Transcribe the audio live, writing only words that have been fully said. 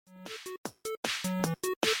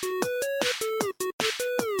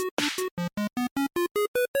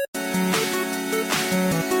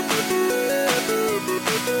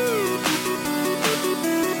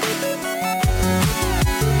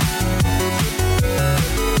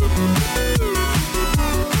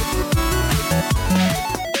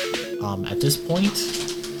this point,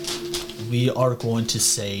 we are going to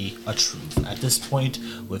say a truth. At this point,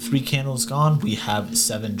 with 3 candles gone, we have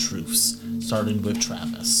 7 truths, starting with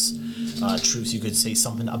Travis. Truths, you could say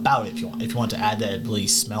something about it if you want. If you want to add that it really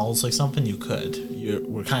smells like something, you could.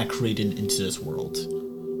 We're kind of created into this world.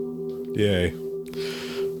 Yay.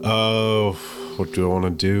 Oh, what do I want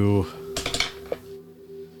to do?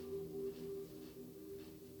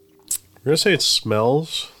 We're going to say it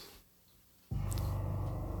smells.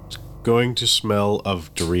 It's going to smell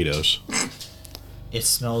of Doritos. It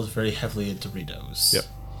smells very heavily of Doritos. Yep.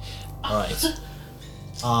 Alright.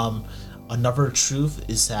 Another truth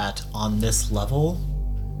is that on this level,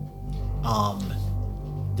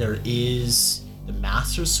 there is the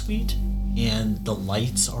Master Suite and the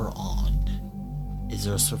lights are on. Is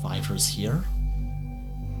there survivors here?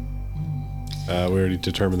 We already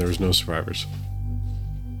determined there was no survivors.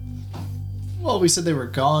 Well, we said they were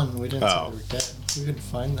gone. We didn't say they were dead. We couldn't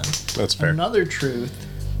find them. That's fair. Another truth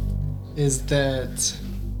is that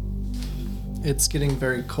it's getting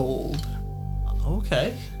very cold.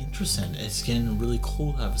 Okay, interesting. It's getting really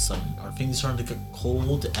cold all of a sudden. Are things starting to get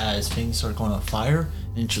cold as things start going on fire?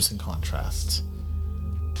 Interesting contrast.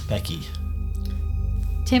 Becky.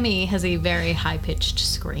 Timmy has a very high-pitched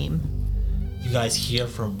scream. You guys hear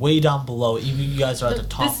from way down below. Even you guys are at the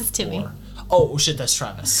top. This is Timmy. Floor. Oh shit, that's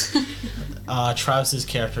Travis. Travis's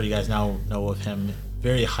character, you guys now know of him.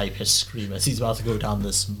 Very high-pitched scream as he's about to go down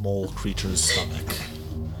this mole creature's stomach.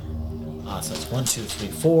 So that's 1, 2, 3,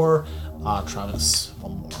 4. Travis,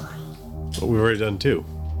 one more. But we've already done 2.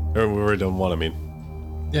 Or we've already done 1, I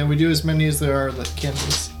mean. Yeah, we do as many as there are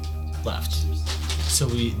candles Left. So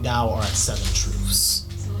we now are at 7 truths.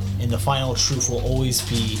 And the final truth will always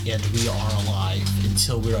be, and we are alive,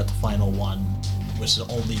 until we're at the final one, which the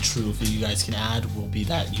only truth that you guys can add will be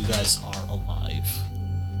that you guys are alive.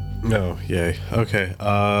 No, yay. Okay,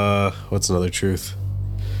 what's another truth?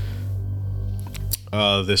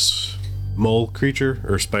 This mole creature,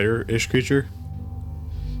 or spider-ish creature,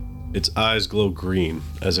 its eyes glow green,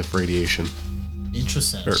 as if radiation.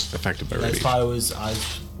 Interesting. Or affected by I radiation. thought it was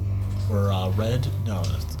eyes were red. No,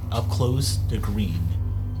 up close, they're green.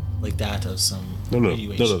 Like that of some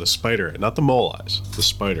radiation. No, the spider, not the mole eyes. The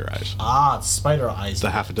spider eyes. Ah, the spider eyes.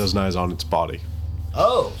 The half a dozen eyes on its body.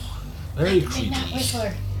 Oh, very creepy.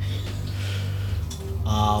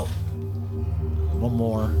 One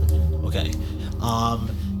more. Okay.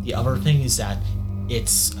 The other thing is that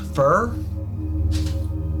its fur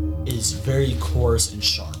is very coarse and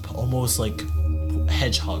sharp, almost like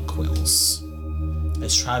hedgehog quills.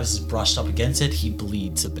 As Travis is brushed up against it, he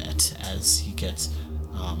bleeds a bit as he gets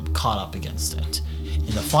caught up against it. And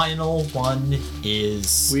the final one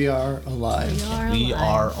is... We are alive. We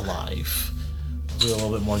are alive. We'll do a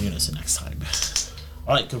little bit more unison next time.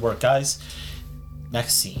 Alright, good work, guys.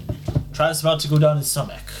 Next scene. Travis is about to go down his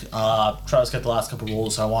stomach. Travis got the last couple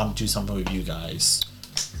rolls, so I want to do something with you guys.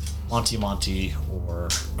 Monty, or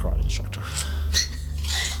karate instructor.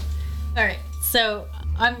 Alright, so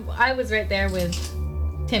I was right there with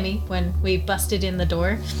Timmy when we busted in the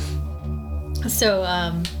door. So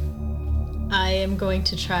I am going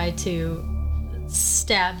to try to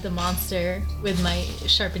stab the monster with my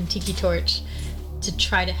sharpened tiki torch to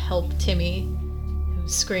try to help Timmy,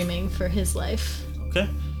 who's screaming for his life. Okay.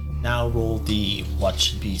 Now roll the what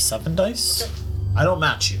should be 7 dice. I don't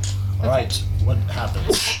match you. Alright, what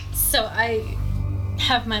happens? So I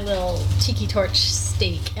have my little tiki torch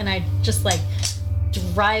stake and I just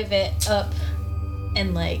drive it up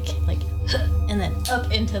and and then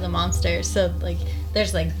up into the monster. So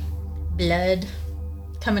there's blood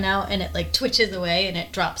coming out and it twitches away and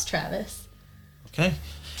it drops Travis. Okay.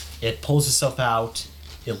 It pulls itself out.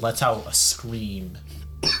 It lets out a scream.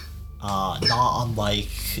 Not unlike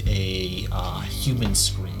a human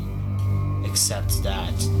scream, except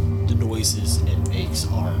that the noises it makes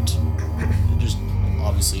aren't. There's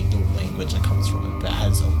obviously no language that comes from it, but it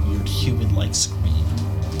has a weird human-like scream.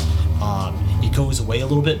 It goes away a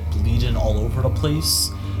little bit, bleeding all over the place,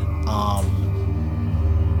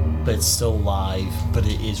 but it's still alive, but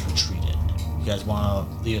it is retreated. You guys want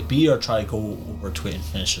to leave it be or try to go over to it and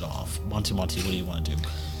finish it off? Monty, what do you want to do?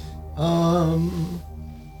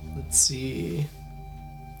 Let's see.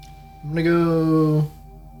 I'm gonna go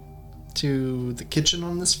to the kitchen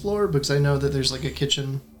on this floor because I know that there's a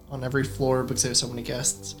kitchen on every floor because they have so many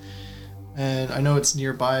guests. And I know it's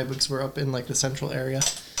nearby because we're up in the central area.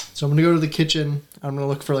 So I'm gonna go to the kitchen. I'm gonna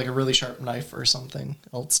look for a really sharp knife or something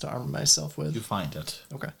else to arm myself with. You find it.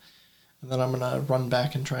 Okay. And then I'm gonna run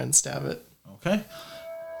back and try and stab it. Okay.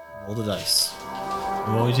 Roll the dice.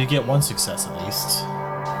 Well, we did get 1 success at least.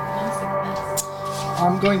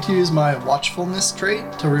 I'm going to use my watchfulness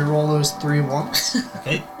trait to reroll those 3 once.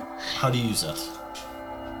 Okay. How do you use it?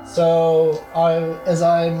 So, as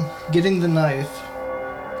I'm getting the knife,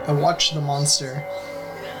 I watch the monster,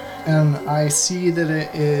 and I see that it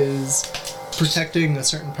is protecting a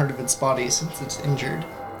certain part of its body since it's injured.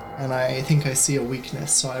 And I think I see a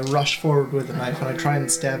weakness, so I rush forward with the knife and I try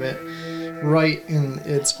and stab it right in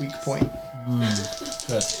its weak point.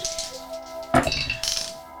 Good.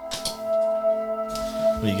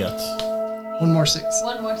 What do you got? 1 more 6.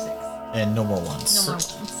 One more 6. And no more ones. No more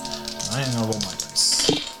ones. I'm gonna roll my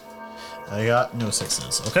dice. I got no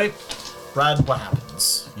 6s. Okay. Brad, what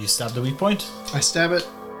happens? You stab the weak point? I stab it,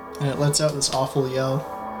 and it lets out this awful yell,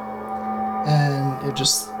 and it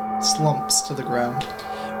just slumps to the ground.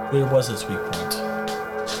 Where was its weak point?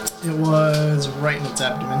 It was right in its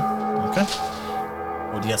abdomen. Okay.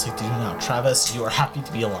 What do you guys like to do now? Travis, you are happy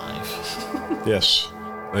to be alive. Yes.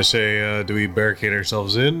 I say, do we barricade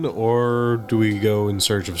ourselves in, or do we go in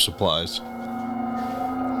search of supplies?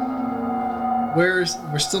 We're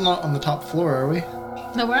still not on the top floor, are we?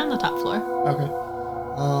 No, we're on the top floor. Okay.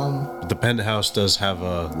 The penthouse does have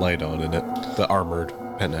a light on in it. The armored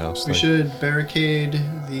penthouse. We thing. should barricade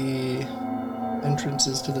the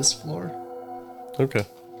entrances to this floor. Okay.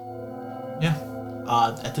 Yeah.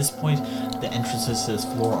 At this point, the entrances to this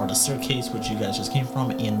floor are the staircase, which you guys just came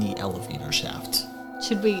from, and the elevator shaft.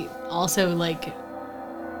 Should we also, like,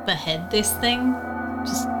 behead this thing?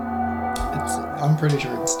 Just, I'm pretty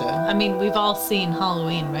sure it's dead. I mean, we've all seen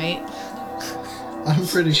Halloween, right? I'm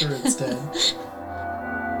pretty sure it's dead. Okay.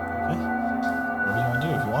 Whatever you want to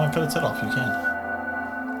do. If you want to cut its head off, you can.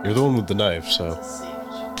 You're the one with the knife, so.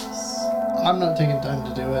 I'm not taking time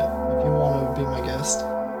to do it if you want to be my guest.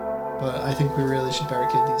 But I think we really should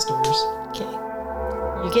barricade these doors. Okay.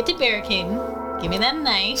 You get to barricading. Give me that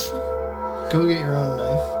knife. Go get your own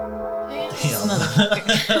knife. Motherfucker.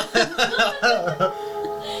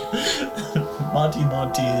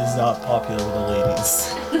 Monty is not popular with the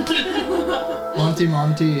ladies.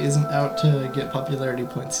 Monty isn't out to get popularity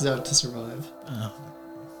points. He's out to survive.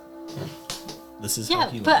 This is Yeah, how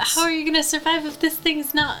he but lives. how are you gonna survive if this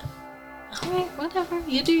thing's not? Alright, whatever.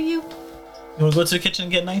 You do you. You want to go to the kitchen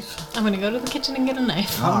and get a knife? I'm gonna go to the kitchen and get a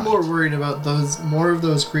knife. I'm more worried about more of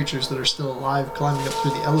those creatures that are still alive climbing up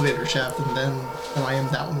through the elevator shaft than I am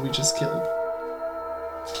that one we just killed.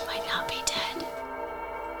 Might not be dead.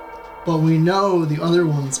 But we know the other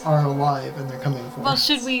ones are alive and they're coming for Well, us.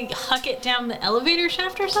 should we huck it down the elevator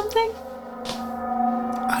shaft or something?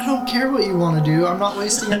 I don't care what you want to do. I'm not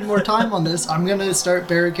wasting any more time on this. I'm gonna start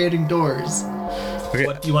barricading doors. Okay.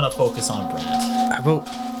 What do you want to focus on, Brad? How about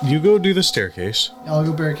you go do the staircase, I'll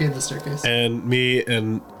go barricade the staircase. and me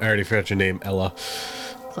and I already forgot your name, Ella.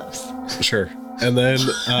 Close. Sure. And then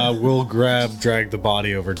we'll drag the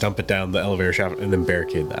body over, dump it down the elevator shaft, and then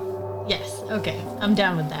barricade that. Yes, okay. I'm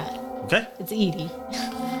down with that. Okay. It's Edie.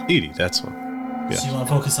 Edie, that's one. So you want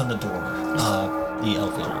to focus on the door, the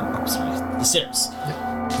elevator. I'm sorry, the stairs.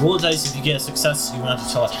 Roll the dice. If you get a success, you have to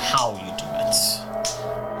tell us how you do it.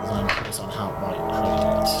 Because I'm focused on how you do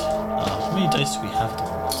it. How many dice do we have at the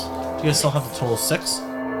moment? Do you guys still have a total of 6?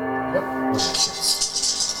 Yep. Okay,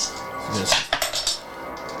 6. You guys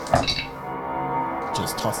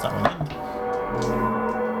just toss that one in.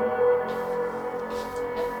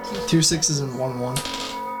 2 6s and 1 1.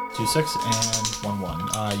 2 6 and 1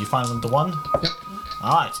 1. You find the 1? Yep.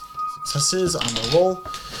 Alright. Successes on the roll.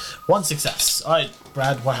 1 success. Alright,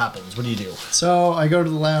 Brad, what happens? What do you do? So I go to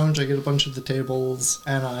the lounge, I get a bunch of the tables,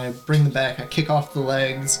 and I bring them back. I kick off the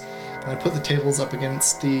legs, and I put the tables up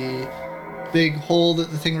against the big hole that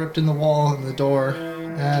the thing ripped in the wall and the door.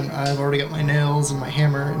 And I've already got my nails and my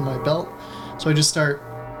hammer in my belt. So I just start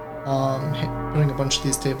putting a bunch of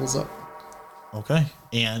these tables up. Okay.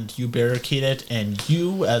 And you barricade it, and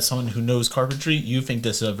you, as someone who knows carpentry, you think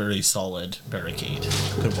this is a very solid barricade.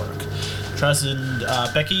 Good work. Tress and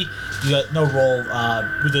Becky, you got no roll.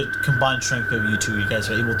 With the combined strength of you two, you guys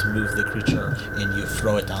are able to move the creature, and you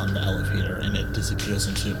throw it down the elevator, and it disappears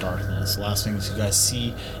into the darkness. The last thing you guys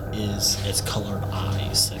see is its colored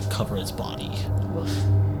eyes that cover its body.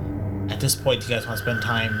 At this point, do you guys want to spend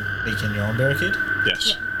time making your own barricade?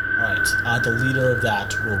 Yes. Alright, the leader of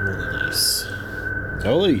that will roll the dice.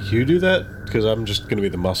 I'll let you do that, because I'm just going to be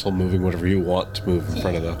the muscle moving whatever you want to move in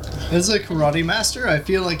front of the... As a karate master, I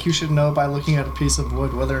feel like you should know by looking at a piece of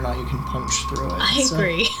wood whether or not you can punch through it. I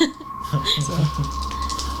agree.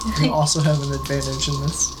 So you also have an advantage in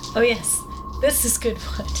this. Oh, yes. This is good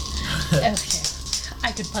wood. Okay.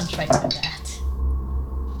 I could punch right through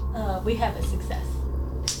that. We have a success.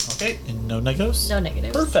 Okay, and no negatives? No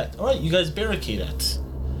negatives. Perfect. Alright, you guys barricade it.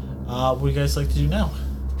 What do you guys like to do now?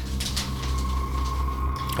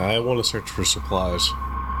 I want to search for supplies.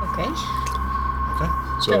 Okay. Okay.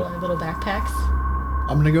 Fill So, our little backpacks.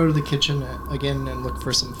 I'm gonna go to the kitchen again and look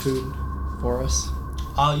for some food for us.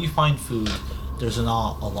 You find food. There's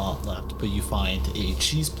not a lot left, but you find a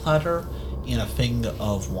cheese platter and a thing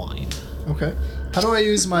of wine. Okay. How do I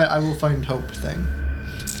use my I will find hope thing?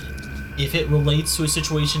 If it relates to a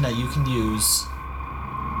situation that you can use,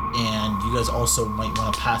 and you guys also might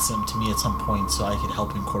want to pass them to me at some point so I can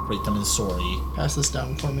help incorporate them in the story. Pass this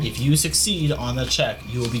down for me. If you succeed on the check,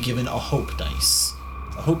 you will be given a hope dice.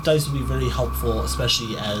 A hope dice will be very helpful,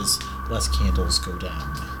 especially as less candles go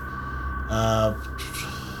down.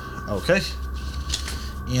 Okay.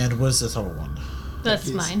 And what is this other one? That's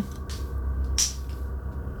Yes. mine.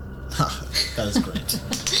 That is great.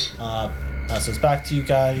 So it's back to you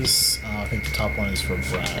guys. I think the top one is for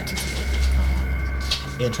Brad.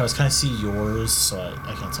 And Travis, can I see yours so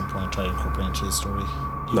I can at some point try to incorporate into the story?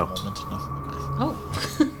 No. Moment? No.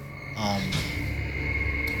 Oh.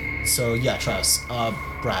 So yeah, Travis,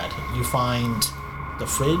 Brad, you find the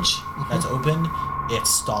fridge that's open.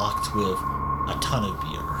 It's stocked with a ton of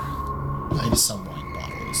beer and some wine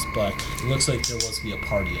bottles, but it looks like there was to be a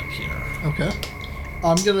party up here. Okay.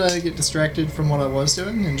 I'm gonna get distracted from what I was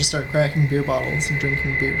doing and just start cracking beer bottles and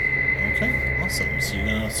drinking beer. Okay, awesome. So you're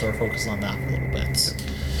gonna sort of focus on that for a little bit.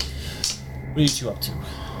 What are you two up to?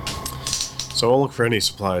 so I'll look for any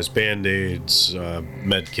supplies, band-aids,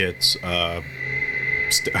 med kits,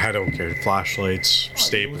 I don't care, flashlights,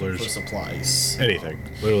 You're looking for staplers, supplies. anything.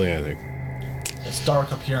 Literally anything. It's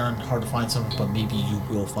dark up here and hard to find something, but maybe you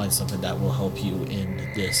will find something that will help you in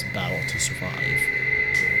this battle to survive.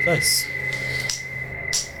 Nice.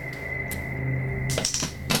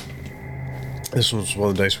 This one's one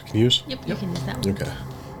of the dice we can use? Yep, you can use that one. Okay.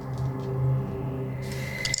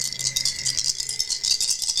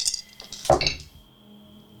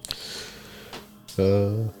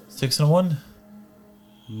 Uh, 6 and a 1.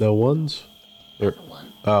 no ones? Or,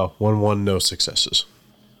 One. oh, 1, no successes.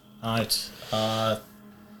 All right.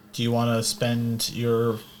 Do you want to spend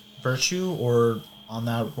your virtue or on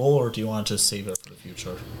that roll, or do you want to just save it for the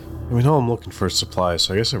future? I mean, all I'm looking for is supplies,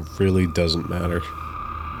 so I guess it really doesn't matter.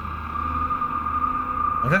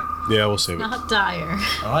 Okay. Yeah, we'll save it. Not dire.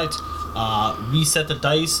 All right. Reset the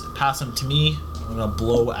dice. Pass them to me. I'm gonna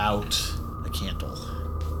blow out a candle.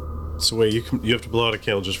 So wait, you have to blow out a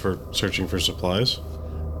candle just for searching for supplies?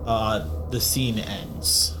 The scene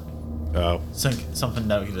ends. Oh. Something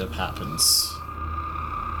negative happens.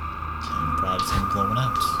 And Brad is gonna blow one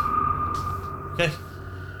out. Okay.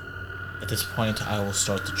 At this point, I will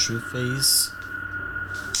start the truth phase.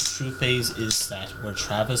 The truth phase is that where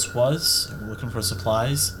Travis was, and we're looking for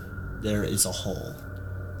supplies, there is a hole.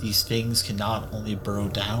 These things can not only burrow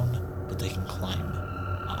down, but they can climb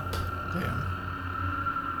up. Damn.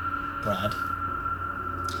 Brad?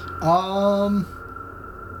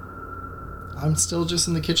 I'm still just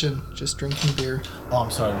in the kitchen, just drinking beer. Oh,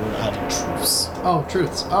 I'm sorry, we're adding truths. Oh,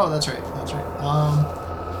 truths. Oh, that's right. That's right.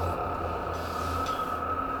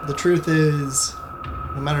 The truth is,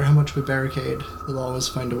 no matter how much we barricade, they'll always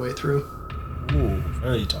find a way through. Ooh,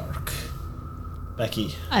 very dark.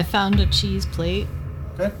 Becky? I found a cheese plate.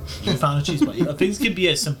 Okay. You found a cheese plate. Things can be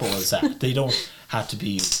as simple as that. They don't have to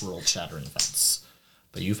be world-shattering events.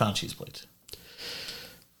 But you found cheese plate.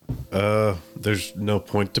 There's no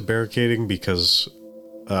point to barricading because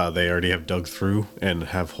they already have dug through and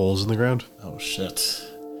have holes in the ground. Oh, shit.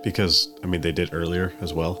 Because, I mean, they did earlier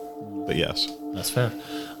as well. But yes. That's fair.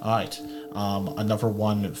 All right. Another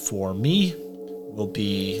one for me will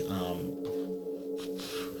be...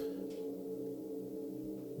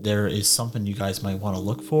 there is something you guys might want to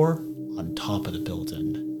look for on top of the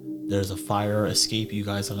building. There's a fire escape you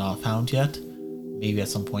guys have not found yet. Maybe at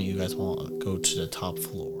some point you guys want to go to the top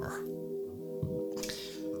floor.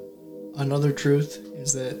 Another truth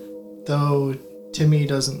is that though Timmy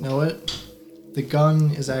doesn't know it, the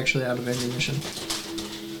gun is actually out of ammunition.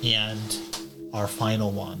 And our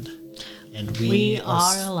final one. And We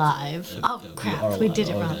are alive. Oh, We crap. are We alive. did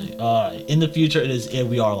it Okay. wrong. All right. In the future, it is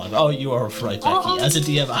we are alive. Oh, you are right, Becky. Oh. As a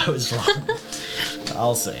DM, I was wrong.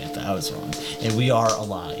 I'll say it. I was wrong. And we are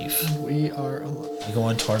alive. We are alive. We go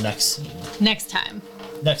into our next scene. Next time.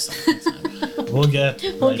 Next time. We'll get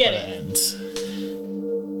We'll right get by it. the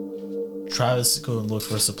end. Travis goes and looks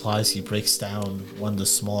for supplies. He breaks down one of the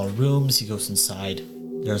smaller rooms. He goes inside.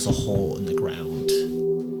 There's a hole in the ground.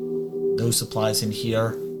 No supplies in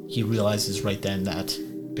here. He realizes right then that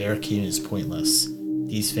barricading is pointless.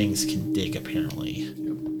 These things can dig, apparently.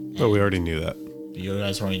 Oh, we already knew that. You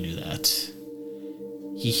guys already knew that.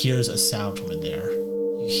 He hears a sound from in there.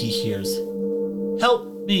 He hears, "Help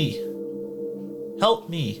me! Help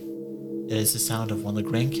me! It is the sound of one of the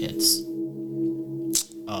grandkids.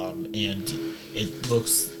 And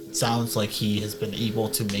it sounds like he has been able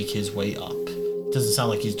to make his way up. It doesn't sound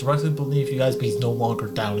like he's directly beneath you guys, but he's no longer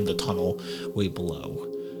down in the tunnel way below.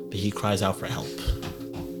 But he cries out for help.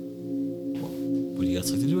 What do you guys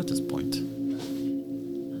like to do at this point?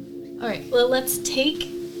 Alright, well, let's take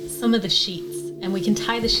some of the sheets and we can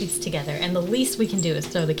tie the sheets together. And the least we can do is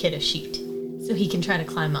throw the kid a sheet so he can try to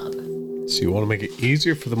climb up. So you want to make it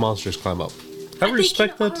easier for the monsters to climb up. I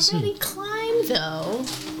respect that decision. They can already climb, though.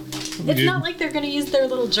 It's Dude. not like they're going to use their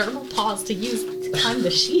little gerbil paws to climb the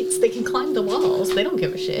sheets. They can climb the walls. They don't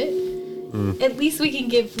give a shit. At least we can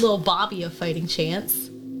give little Bobby a fighting chance.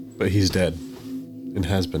 But he's dead. And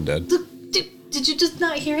has been dead. Did you just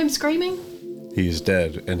not hear him screaming? He's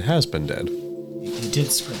dead and has been dead. He did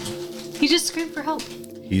scream. He just screamed for help.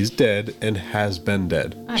 He's dead and has been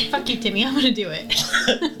dead. Alright, fuck you, Timmy. I'm gonna do it.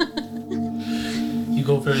 You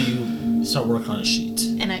go over, you start working on a sheet.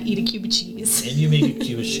 And I eat a cube of cheese. And you make a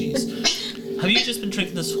cube of cheese. Have you just been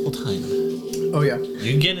drinking this whole time? Oh yeah. You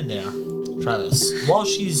can get in there. Travis, while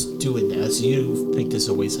she's doing this, you think this is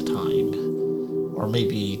a waste of time. Or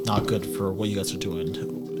maybe not good for what you guys are doing.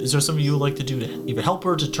 Is there something you would like to do to either help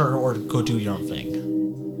her, deter her, or go do your own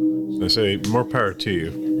thing? I say, more power to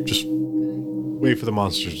you. Just wait for the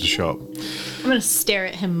monsters to show up. I'm gonna stare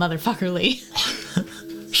at him motherfuckerly.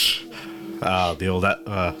 The old,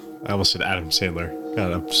 I almost said Adam Sandler.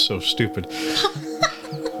 God, I'm so stupid.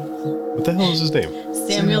 What the hell is his name?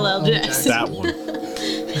 Samuel L. Jackson. That one.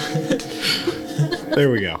 There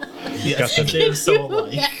we go. Yes, they're so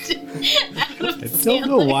alike. I don't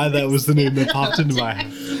know why that was the name that popped into my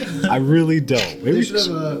head. I really don't. Maybe They should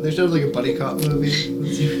have like a buddy cop movie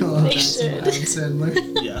with Samuel L. Jackson and Adam Sandler.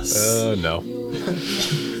 Yes. No.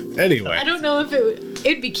 Anyway. I don't know if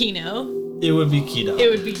it'd be Kino. It would be Kino. It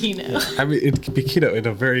would be Kino. I mean, it could be Kino in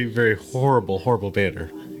a very, very horrible banner.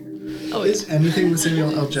 Oh, Is anything with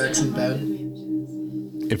Samuel L. Jackson bad?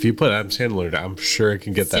 If you put Adam Sandler, I'm sure it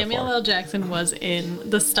can get that Samuel far. L. Jackson was in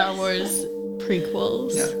the Star Wars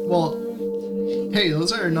prequels. Yeah. Well, hey,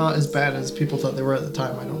 those are not as bad as people thought they were at the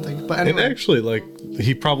time, I don't think. But And anyway. actually, like,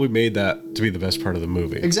 he probably made that to be the best part of the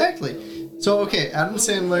movie. Exactly. So, okay, Adam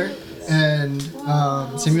Sandler and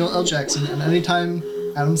Samuel L. Jackson, and anytime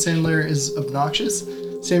Adam Sandler is obnoxious,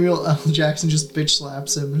 Samuel L. Jackson just bitch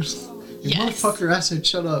slaps him. You Yes. motherfucker, I said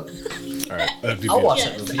shut up. All right, that'd be I'll good. watch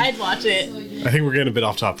that Yes, movie. I'd watch it. I think we're getting a bit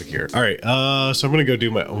off topic here. All right, so I'm gonna go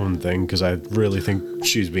do my own thing because I really think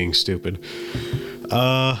she's being stupid.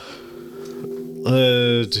 What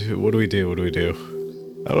do we do? I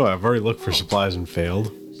don't know. I've already looked for supplies and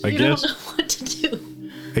failed. You don't know what to do.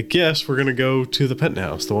 I guess we're gonna go to the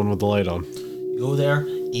penthouse, the one with the light on. You go there,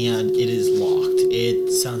 and it is locked.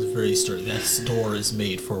 It sounds very sturdy. This door is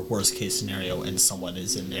made for worst case scenario, and someone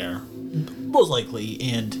is in there, most likely,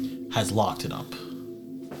 and has locked it up.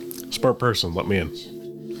 Smart person, let me in.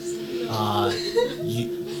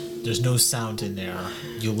 There's no sound in there.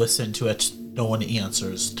 You listen to it, no one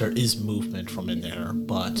answers. There is movement from in there,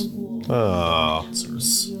 but Oh.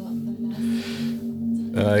 answers.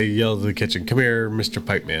 I yelled to the kitchen, "Come here, Mr.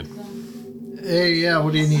 Pipe Man. Hey, yeah,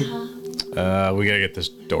 what do you need? We gotta get this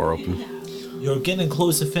door open." You're getting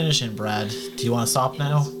close to finishing, Brad. Do you want to stop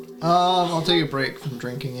now? I'll take a break from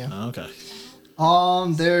drinking, yeah. Okay.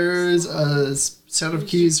 There's a set of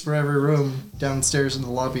keys for every room downstairs in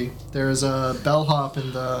the lobby. There's a bellhop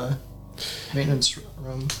in the maintenance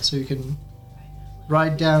room, so you can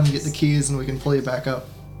ride down, get the keys, and we can pull you back up.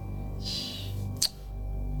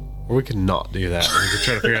 Or we could not do that. We could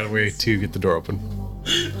try to figure out a way to get the door open.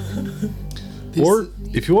 Or,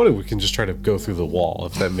 if you wanted, we can just try to go through the wall,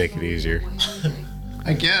 if that'd make it easier.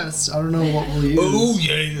 I guess. I don't know what we'll use. Oh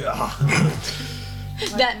yeah.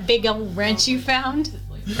 That big old wrench you found,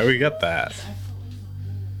 Oh, we got that.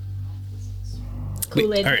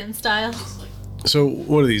 Kool-Aid All right. Man style. So,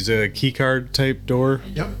 what are these? A key card type door?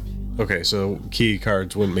 Yep. Okay, so key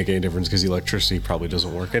cards wouldn't make any difference because the electricity probably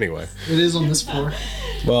doesn't work anyway. It is on this floor.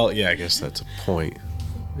 Well, yeah, I guess that's a point.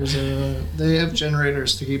 They have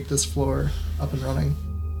generators to keep this floor up and running.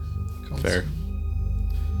 Fair.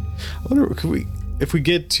 I wonder, if we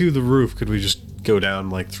get to the roof, could we just go down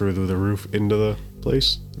like through the roof into the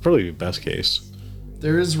place? It'd probably be best case.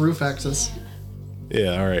 There is roof access.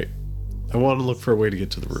 Yeah, all right. I want to look for a way to get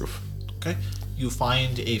to the roof. Okay. You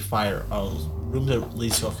find a room that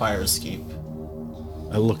leads to a fire escape.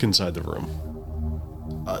 I look inside the room.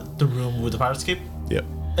 The room with the fire escape? Yep.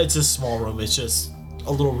 It's a small room. It's just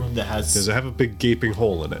a little room that has. Does it have a big gaping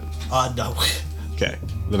hole in it? No. Okay,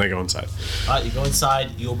 then I go inside. You go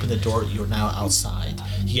inside, you open the door, you're now outside.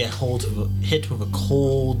 You get hit with a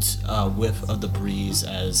cold whiff of the breeze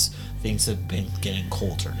as things have been getting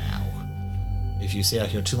colder now. If you stay out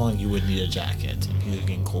here too long, you would need a jacket, and you're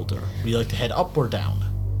getting colder. Would you like to head up or down?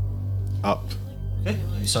 Up. Okay,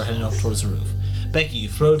 you start heading up towards the roof. Becky, you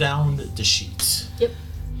throw down the sheet. Yep.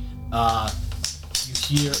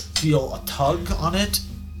 You feel a tug on it,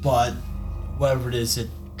 but whatever it is, it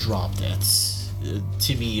dropped it.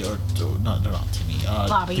 Timmy, or not Timmy,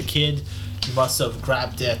 Bobby. The kid, you must have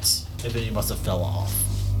grabbed it, and then you must have fell off.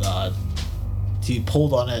 He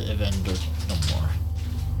pulled on it, and then there's no more.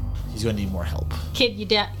 He's gonna need more help. Kid, you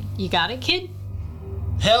got it, kid?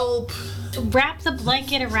 Help! Wrap the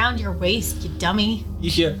blanket around your waist, you dummy. You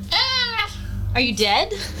hear, ah! Are you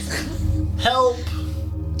dead? Help!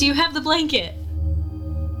 Do you have the blanket?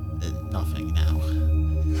 Nothing now.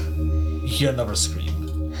 You hear another scream.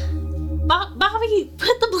 Bobby,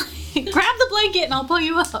 grab the blanket and I'll pull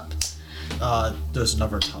you up. There's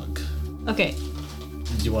another tug. Okay.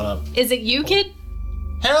 Do you wanna... Is it you, kid?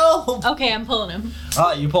 Help! Okay, I'm pulling him.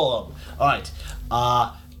 Alright, you pull him. Alright.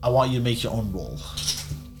 I want you to make your own roll.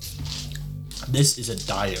 This is a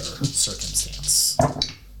dire circumstance.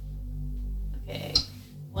 Okay.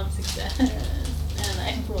 1 success. And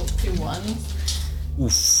I rolled 2 1s.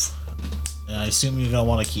 Oof. And I assume you're gonna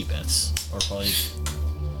want to keep it. Or probably...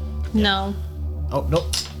 No. Oh,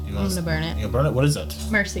 nope. You're I'm gonna burn it. You're gonna burn it? What is it?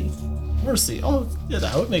 Mercy. Mercy. Oh, yeah,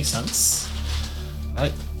 that would make sense.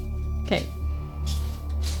 Alright. Okay.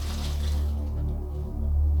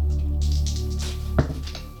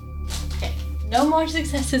 Okay. No more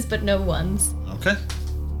successes, but no 1s. Okay.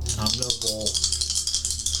 I'm gonna roll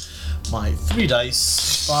my 3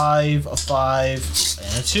 dice. 5, a 5,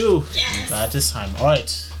 and a 2. Yes. You got it this time.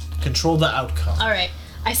 Alright. Control the outcome. Alright.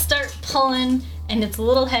 I start pulling, and it's a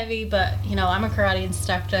little heavy, but, I'm a karate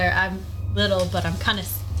instructor. I'm little, but I'm kind of,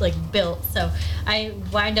 built. So I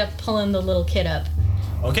wind up pulling the little kid up.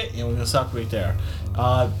 Okay, and we're gonna stop right there.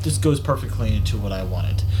 This goes perfectly into what I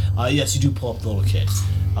wanted. Yes, you do pull up the little kid.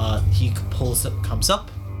 He comes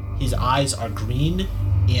up. His eyes are green,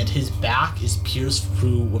 and his back is pierced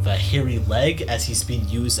through with a hairy leg as he's being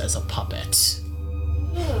used as a puppet.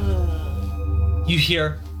 You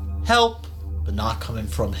hear help, but not coming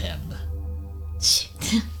from him.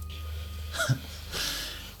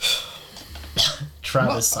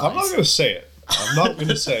 Travis I'm not sighs. gonna say it. I'm not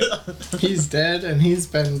gonna say it. He's dead, and he's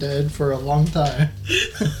been dead for a long time.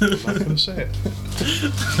 I'm not gonna say it.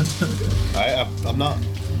 I'm not.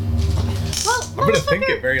 Well, I'm gonna think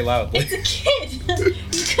it very loudly. It's a kid.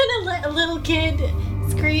 You couldn't let a little kid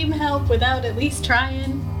scream help without at least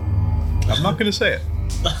trying. I'm not gonna say it.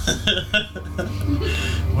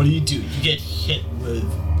 What do? You get hit with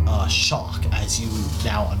shock as you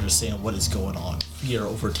now understand what is going on. Fear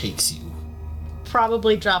overtakes you.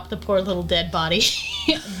 Probably drop the poor little dead body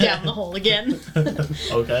down the hole again.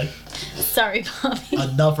 Okay. Sorry, Bobby.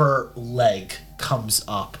 Another leg comes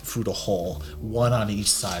up through the hole, one on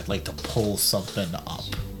each side, like to pull something up.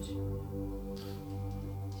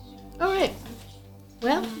 All right.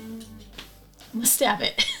 Well, I'm gonna stab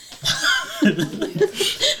it.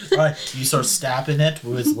 Alright, you start stabbing it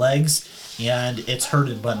with his legs, and it's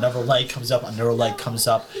hurting, but another leg comes up, another leg comes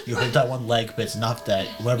up. You hurt that one leg, but it's enough that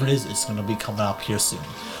whoever it is, it's going to be coming up here soon.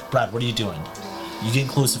 Brad, what are you doing? You getting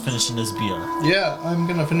close to finishing this beer. Yeah, I'm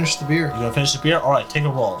gonna finish the beer. You gonna finish the beer? Alright, take a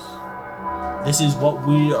roll. This is what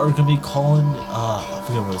we are gonna be calling, I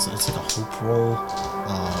forget what it is. It's like a hope roll.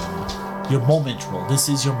 Your moment roll. This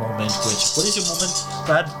is your moment, what is your moment,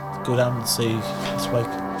 Brad? Go down and say, Spike.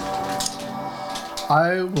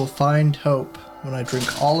 I will find hope when I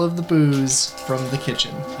drink all of the booze from the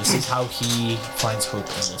kitchen. This is how he finds hope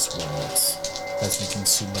in this world, as we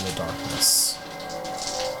consume in the darkness.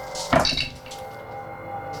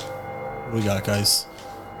 What do we got, guys?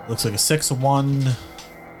 Looks like a 6, a 1.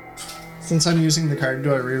 Since I'm using the card,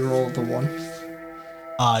 do I reroll the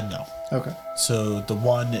 1? No. Okay. So the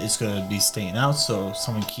 1 is going to be staying out, so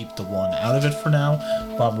someone keep the 1 out of it for now.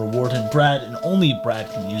 But I'm rewarding Brad, and only Brad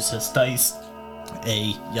can use his dice,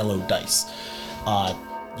 a yellow dice.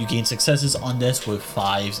 You gain successes on this with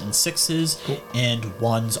 5s and 6s, and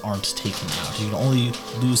 1s aren't taken out. You can only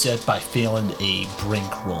lose it by failing a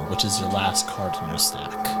brink roll, which is your last card in your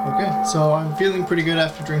stack. Okay, so I'm feeling pretty good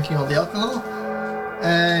after drinking all the alcohol.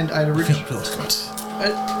 And I'd originally...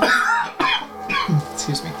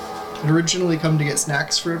 Excuse me. I'd originally come to get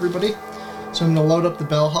snacks for everybody. So I'm going to load up the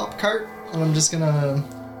bellhop cart, and I'm just going to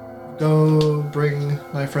go bring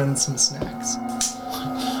my friends some snacks.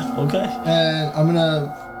 Okay. And I'm going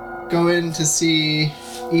to go in to see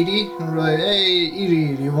Edie, and we're like, "Hey,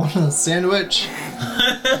 Edie, do you want a sandwich?"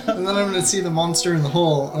 And then I'm gonna see the monster in the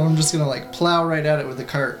hole, and I'm just gonna like plow right at it with the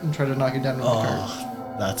cart and try to knock it down with the cart.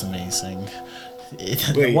 Oh, that's amazing.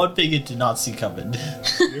 Wait. One thing it did not see coming.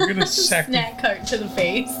 You're gonna Snack cart to the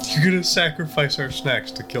face. You're gonna sacrifice our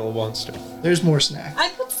snacks to kill a monster. There's more snacks. I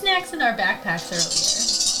put snacks in our backpacks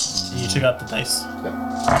earlier. You took out the dice.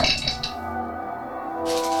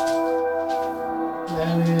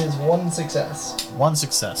 That is 1 success. 1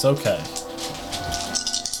 success. Okay.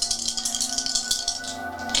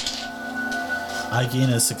 I gain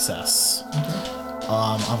a success.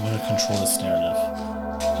 I'm gonna control this narrative.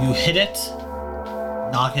 You hit it,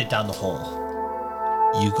 knock it down the hole.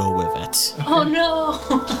 You go with it. Oh no!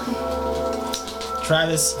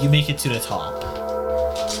 Travis, you make it to the top.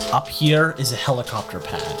 Up here is a helicopter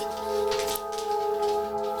pad.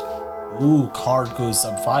 Ooh, card goes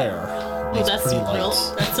on fire. Oh, It's that's pretty some real.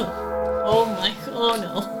 light. That's some. Oh my. Oh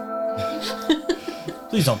no.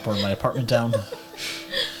 Please don't burn my apartment down.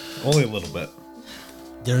 Only a little bit.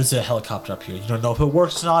 There's a helicopter up here. You don't know if it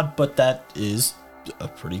works or not, but that is a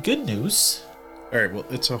pretty good news. Alright, well,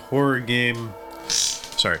 it's a horror game.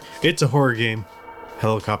 Sorry. It's a horror game.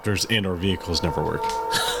 Helicopters and or vehicles never work.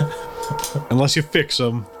 Unless you fix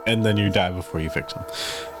them, and then you die before you fix them.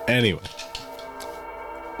 Anyway.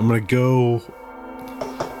 I'm gonna go...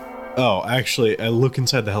 Oh, actually, I look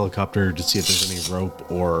inside the helicopter to see if there's any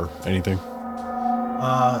rope or anything.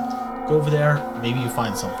 Go over there. Maybe you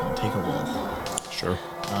find something. Take a roll. Sure.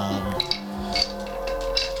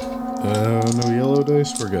 No yellow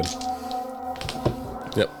dice. We're good.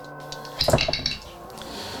 Yep.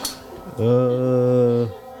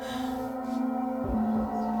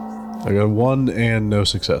 I got 1 and no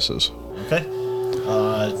successes. Okay.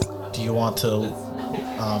 Do you want to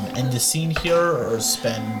end the scene here or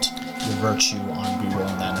spend your virtue on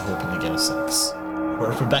rerolling that and hoping to get a 6?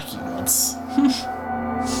 Wherever Becky wants.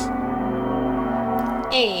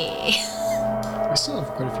 Hey. We still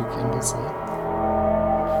have quite a few candles left.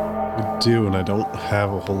 I do, and I don't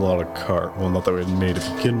have a whole lot of cart. Well, not that we had made to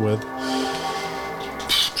begin with.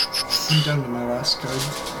 I'm down to my last card.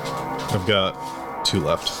 I've got 2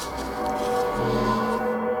 left.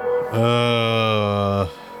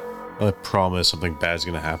 I promise something bad's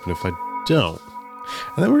gonna happen if I don't.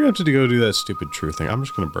 And then we're gonna have to go do that stupid true thing. I'm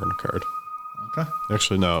just gonna burn a card. Okay.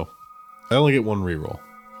 Actually, no. I only get 1 reroll.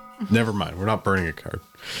 Never mind. We're not burning a card.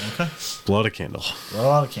 Okay. Blow out a candle.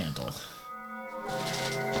 Blow out a candle. How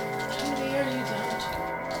many are you down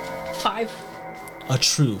to? 5. A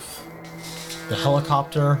truth. The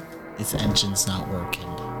helicopter, its engine's not working.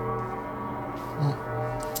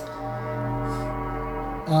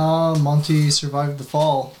 Monty survived the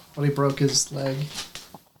fall, but he broke his leg.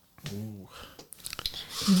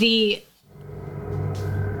 The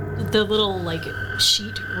little like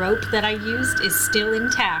sheet rope that I used is still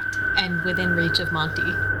intact and within reach of Monty.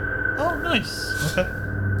 Oh, nice. Okay.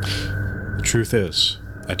 The truth is,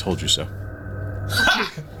 I told you so.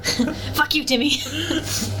 Fuck you, Timmy.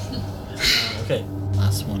 Okay.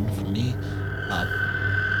 Last one from me. What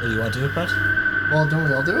do you want to do, Brett? Well, don't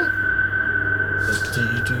we all do it?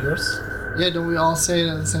 Continue to do yours? Yeah, don't we all say it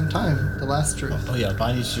at the same time? The last truth. Oh yeah, but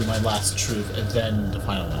I need to do my last truth and then the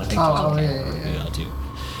final one. I think Oh, that's yeah. what we gotta do.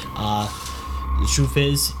 The truth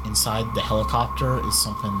is, inside the helicopter is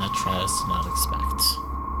something that Travis did not expect.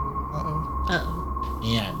 Uh-oh. Uh-oh.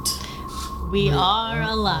 And We are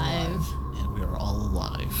alive. we are all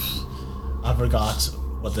alive. I forgot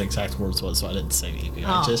what the exact words was, so I didn't say anything.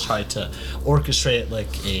 I Oh. just tried to orchestrate it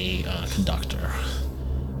like a conductor.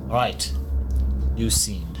 Alright, new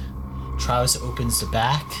scene. Travis opens the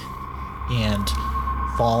back, and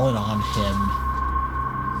falling on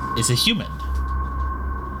him is a human.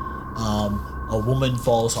 A woman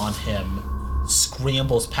falls on him,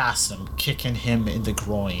 scrambles past him, kicking him in the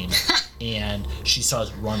groin, and she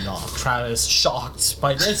starts running off. Travis, shocked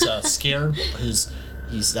by this, scared, he's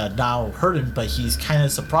now hurting, but he's kind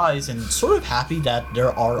of surprised and sort of happy that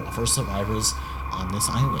there are other survivors on this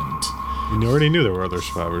island. You already knew there were other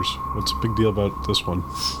survivors. What's the big deal about this one?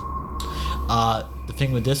 The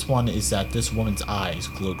thing with this one is that this woman's eyes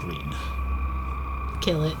glow green.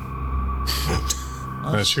 Kill it.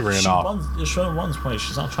 She ran off. She runs away.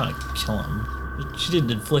 She's not trying to kill him. She didn't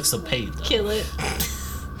inflict some pain, though. Kill it.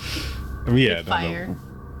 I mean, yeah, I don't Fire. know.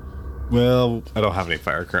 Well, I don't have any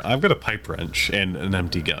fire currently. I've got a pipe wrench and an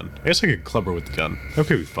empty gun. I guess I could club her with the gun. That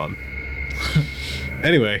could be fun.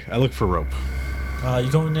 Anyway, I look for rope. You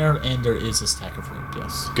go in there, and there is a stack of rope,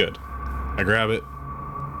 yes. Good. I grab it,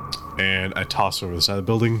 and I toss it over the side of the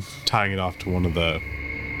building, tying it off to one of the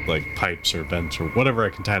like pipes or vents or whatever I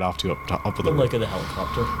can tie it off to up with the Like in a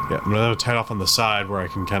helicopter. Yeah, I'm gonna tie it off on the side where I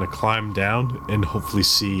can kind of climb down and hopefully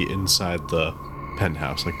see inside the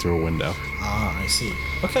penthouse, like through a window, Ah, I see.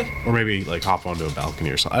 Okay. or maybe like hop onto a balcony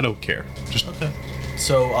or something. I don't care. Just Okay.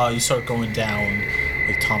 So you start going down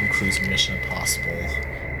like Tom Cruise in Mission Impossible,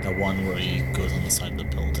 that one where he goes on the side of the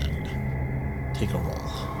building. Take a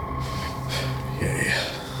roll. yay.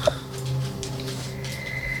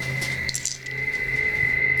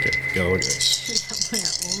 Okay, gotta look at this.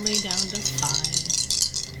 We're only down to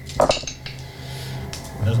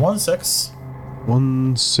 5. There's 1 6.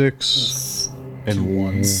 1 6 and 2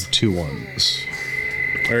 ones. 2 ones.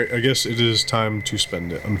 All right, I guess it is time to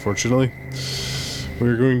spend it. Unfortunately,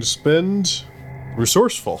 we're going to spend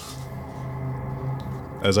resourceful,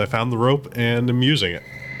 as I found the rope and am using it.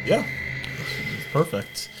 Yeah.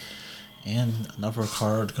 Perfect. And another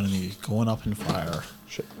card gonna be going up in fire.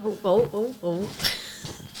 Oh.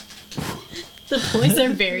 The boys are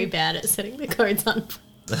very bad at setting the cards on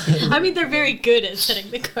fire. I mean, they're very good at setting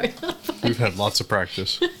the cards on fire. We've had lots of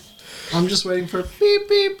practice. I'm just waiting for beep,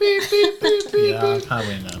 beep, beep, beep, beep, beep, Yeah, I'm beep. kind of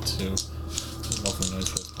waiting that too. Lovely noise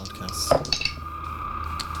for this podcast.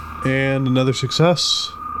 And another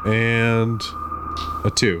success. And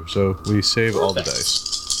a 2. So we save all the Perfect. dice.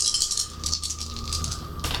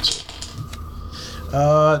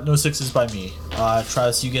 No 6s by me.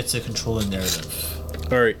 Travis, you get to control the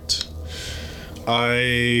narrative. All right.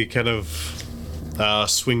 I kind of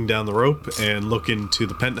swing down the rope and look into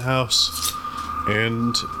the penthouse.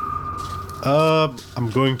 And I'm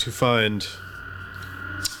going to find,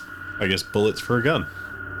 I guess, bullets for a gun.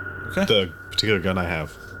 Okay. The particular gun I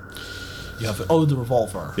have. You have the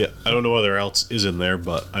revolver. Yeah, I don't know whether else is in there,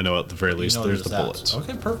 but I know at the very You least know there's the that. bullets.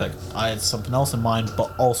 Okay, perfect. I had something else in mind,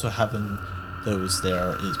 but also having those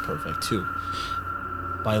there is perfect too.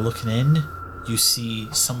 By looking in, you see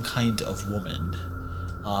some kind of woman.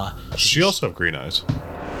 She also have green eyes.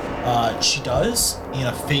 She does, in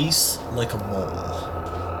a face like a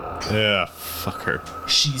mole. Yeah, fuck her.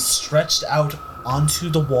 She's stretched out onto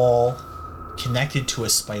the wall, connected to a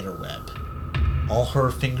spider web. All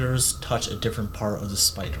her fingers touch a different part of the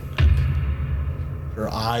spider web. Her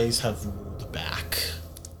eyes have rolled back.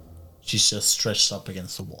 She's just stretched up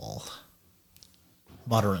against the wall,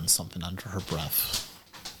 muttering something under her breath.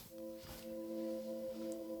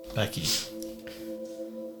 Becky,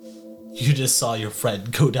 you just saw your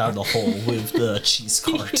friend go down the hole with the cheese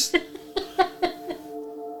cart.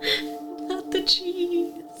 Not the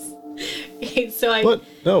cheese. Okay, so I What?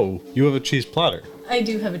 No, you have a cheese platter. I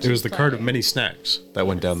do have a cheese It was the cart of platter. many snacks that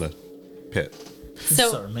went down the pit.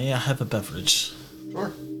 So Sir, may I have a beverage?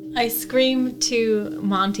 Sure. I scream to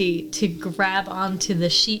Monty to grab onto the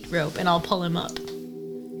sheet rope and I'll pull him up.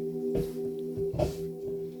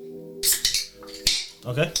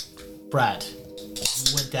 Okay. Brad,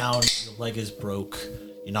 you went down, your leg is broke,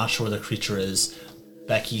 you're not sure where the creature is.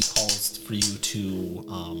 Becky calls for you to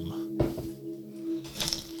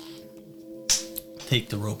take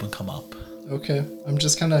the rope and come up. Okay. I'm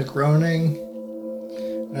just kind of groaning.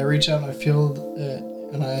 I reach out and I feel it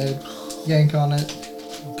and I yank on it.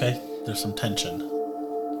 Okay? There's some tension.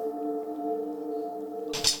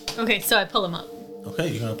 Okay, so I pull him up. Okay,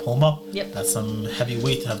 you're gonna pull him up? Yep. That's some heavy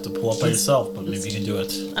weight to have to pull up by yourself, but maybe you can do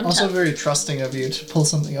it. I'm Also tough. very trusting of you to pull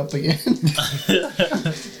something up again.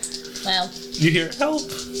 Well, You hear help?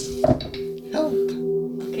 Help.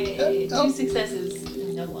 okay, Oh. 2 successes,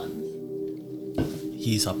 no ones.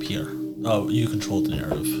 He's up here. Oh, you control the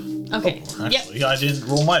narrative. Okay, yep. Actually, I didn't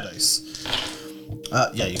roll my dice.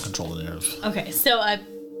 Yeah, you control the narrative. Okay, so I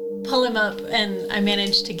pull him up and I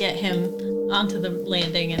manage to get him onto the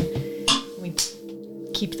landing and we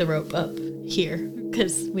keep the rope up here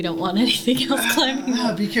because we don't want anything else climbing Ah,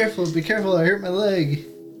 up. be careful, I hurt my leg.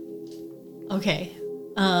 Okay.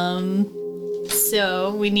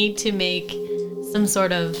 So we need to make some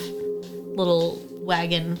sort of little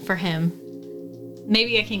wagon for him.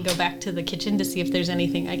 Maybe I can go back to the kitchen to see if there's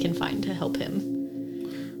anything I can find to help him.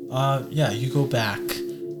 Yeah, you go back.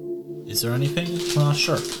 Is there anything? I'm not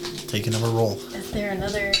sure. Take another roll. Is there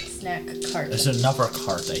another snack cart? There's another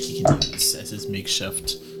cart that he can use as his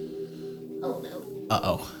makeshift. Oh no.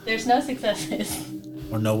 Uh-oh. There's no successes.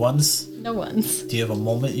 Or no ones? No ones. Do you have a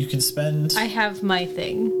moment you can spend? I have my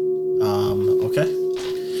thing. Okay.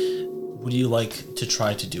 Would you like to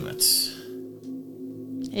try to do it?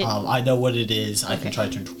 It, I know what it is. I can Okay. try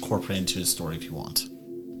to incorporate it into the story if you want.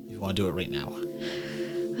 If you want to do it right now.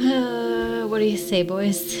 what do you say,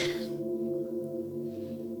 boys?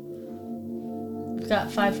 We've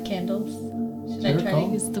got 5 candles. Should I Your try call.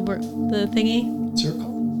 to use the thingy? It's your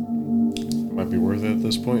call. Might be worth it at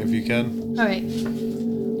this point if you can. All right.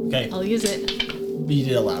 Okay. I'll use it. Read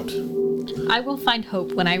it aloud. I will find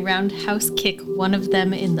hope when I roundhouse kick one of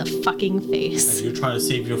them in the fucking As face. you're trying to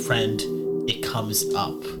save your friend, it comes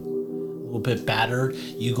up. A little bit battered.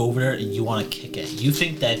 You go over there and you want to kick it. You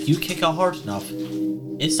think that if you kick it hard enough,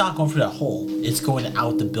 it's not going through that hole. It's going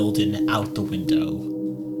out the building, out the window.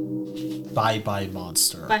 Bye-bye,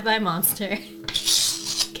 monster. Bye-bye, monster.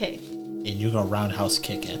 Okay. And you're going to roundhouse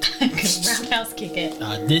kick it. I'm gonna roundhouse kick it.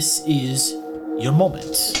 This is your moment.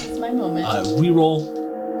 It's my moment. Reroll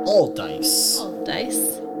all dice. All dice.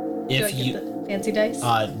 Do I If get you... the fancy dice?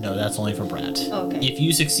 No, that's only for Brad. Oh, okay. If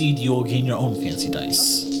you succeed, you will gain your own fancy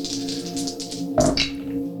dice. I did succeed.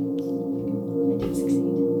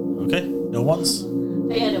 Okay? No ones?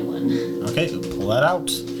 I had a 1. Okay, pull that out.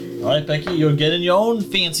 Alright, Becky, you're getting your own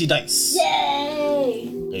fancy dice. Yay!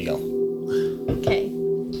 There you go. Okay.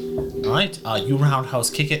 Alright, you roundhouse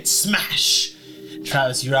kick it. Smash!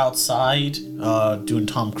 Travis, you're outside doing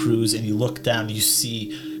Tom Cruise, and you look down and you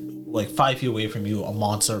see, like 5 feet away from you, a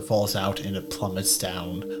monster falls out and it plummets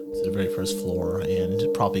down to the very first floor and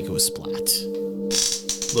it probably goes splat.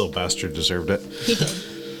 Little bastard deserved it. He did.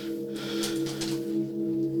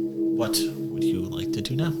 What would you like to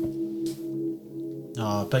do now?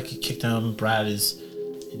 Becky kicked him. Brad is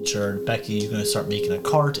injured. Becky, you're going to start making a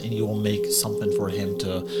cart and you will make something for him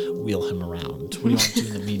to wheel him around. What do you want to do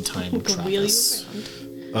in the meantime, Wheel you Travis?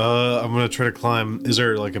 around. I'm gonna try to climb. Is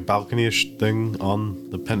there like a balcony-ish thing on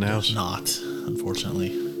the penthouse? Not,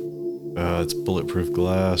 unfortunately. It's bulletproof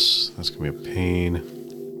glass. That's gonna be a pain.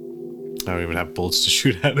 I don't even have bullets to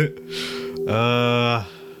shoot at it.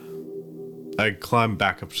 I climb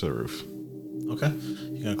back up to the roof. Okay.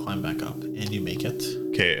 You're going to climb back up and you make it.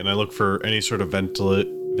 Okay, and I look for any sort of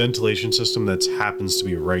ventilation system that happens to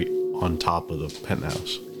be right on top of the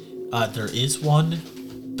penthouse. There is one.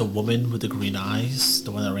 The woman with the green eyes,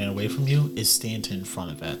 the one that ran away from you, is standing in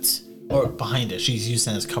front of it. Or behind it. She's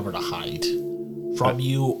using it as cover to hide. From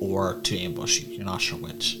you or to ambush you. You're not sure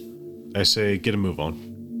which. I say, get a move on.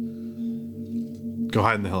 Go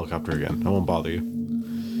hide in the helicopter again. I won't bother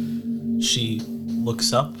you. She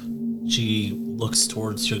looks up. She looks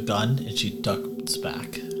towards your gun and she ducks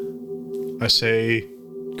back. I say,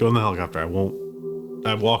 go in the helicopter. I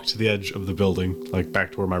walk to the edge of the building, like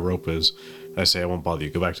back to where my rope is. I say, I won't bother you.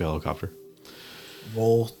 Go back to the helicopter.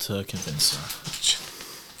 Roll to convince her.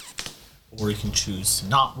 Or you can choose to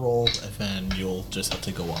not roll, and then you'll just have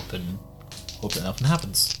to go up and hope that nothing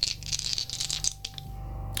happens.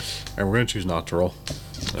 And we're going to choose not to roll.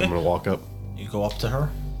 Okay. I'm going to walk up. You go up to her,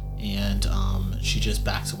 and she just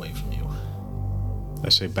backs away from you. I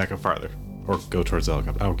say, back up farther. Or go towards the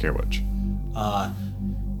helicopter. I don't care which.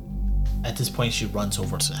 At this point, she runs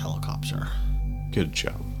over to the helicopter. Good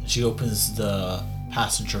job. She opens the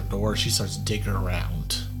passenger door. She starts digging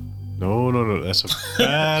around. No. That's a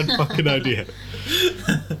bad fucking idea.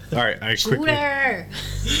 Alright, I quickly... Shooter!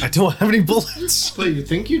 I don't have any bullets. But you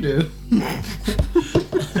think you do.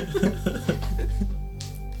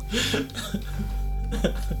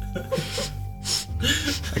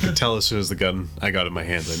 I could tell as soon as the gun I got in my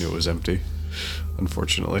hands, I knew it was empty.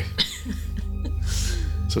 Unfortunately.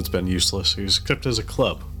 So it's been useless. It was equipped as a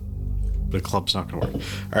club. The club's not gonna work.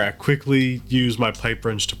 Alright, I quickly use my pipe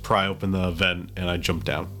wrench to pry open the vent and I jump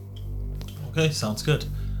down. Okay, sounds good.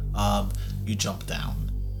 You jump down.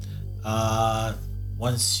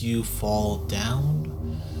 Once you fall down,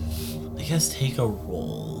 I guess take a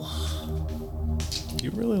roll.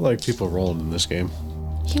 You really like people rolling in this game.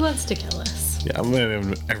 He wants to kill us. Yeah,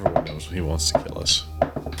 everyone knows he wants to kill us.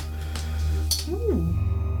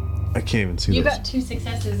 I can't even see You this. got 2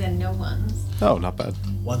 successes and no ones. Oh, not bad.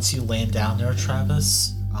 Once you land down there,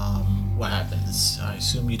 Travis, what happens? I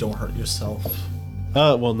assume you don't hurt yourself.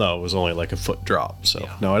 Well, no, it was only like a foot drop, so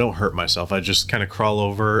Yeah. no, I don't hurt myself. I just kind of crawl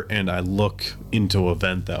over and I look into a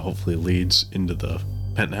vent that hopefully leads into the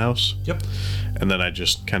penthouse, Yep. and then I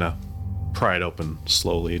just kind of pry it open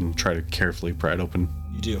slowly and try to carefully pry it open.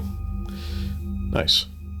 You do. Nice.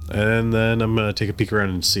 And then I'm gonna take a peek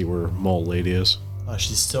around and see where Mole Lady is.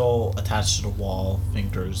 She's still attached to the wall,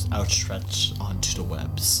 fingers outstretched onto the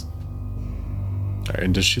webs. All right,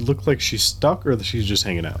 and does she look like she's stuck or that she's just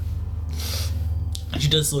hanging out? She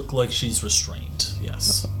does look like she's restrained,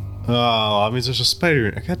 yes. Oh, that means there's a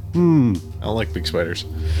spider. I don't like big spiders.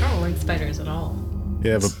 I don't like spiders at all.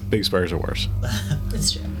 Yeah, but big spiders are worse.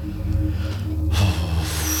 It's true.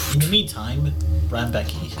 In the meantime, Brad and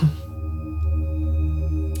Becky.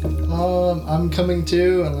 I'm coming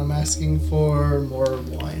to, and I'm asking for more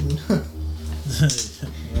wine.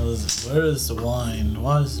 Where is the wine?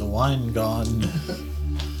 Why is the wine gone?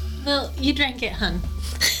 Well, you drank it, hun.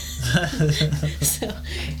 So,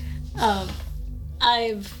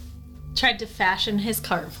 tried to fashion his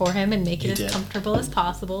cart for him and make it You as did. comfortable as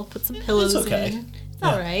possible. Put some pillows okay. in. It's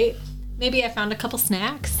Yeah. all right. Maybe I found a couple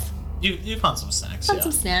snacks. You found some snacks. Found yeah.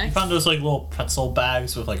 some snacks. You found those like little pretzel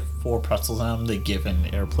bags with like 4 pretzels in them. They give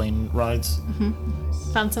in airplane rides.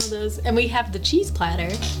 Found some of those, and we have the cheese platter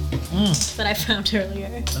that I found earlier.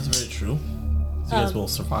 That's very true. So you guys will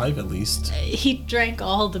survive at least. He drank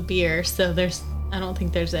all the beer, so I don't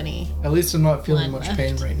think there's any. At least I'm not feeling One much left.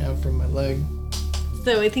 pain right now from my leg.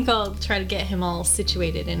 So I think I'll try to get him all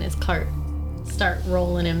situated in his cart. Start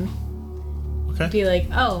rolling him. Okay. Be like,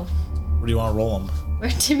 oh, Where do you want to roll them?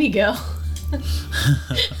 where'd Timmy go?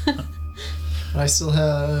 I still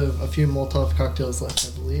have a few Molotov cocktails left,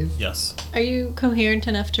 I believe. Yes. Are you coherent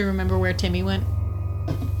enough to remember where Timmy went?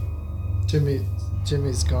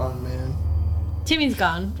 Jimmy's gone, man. Timmy's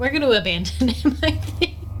gone. We're going to abandon him, I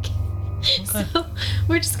think. Okay. So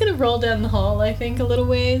we're just going to roll down the hall, I think, a little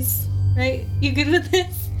ways. Right? You good with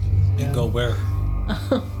this? You can go where?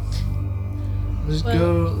 Let's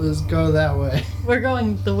go that way. We're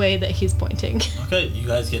going the way that he's pointing. Okay, you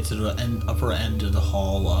guys get to the upper end of the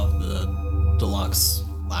hall of the deluxe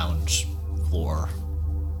lounge floor.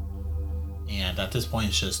 And at this point,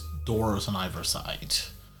 it's just doors on either side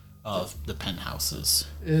of the penthouses.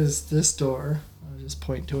 Is this door? I'll just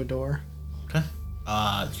point to a door. Okay.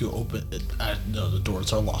 You open it. No, the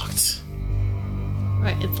doors are locked.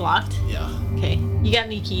 Right, it's locked. Yeah. Okay. You got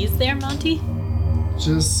any keys there, Monty?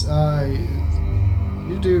 Just,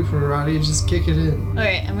 you do karate, just kick it in.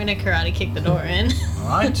 Alright, I'm gonna karate kick the door in. All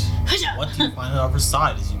right. What do you find on the other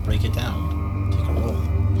side as you break it down? Take a roll.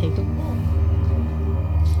 Take a roll.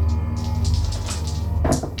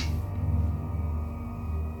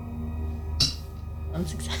 One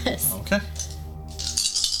success. Okay.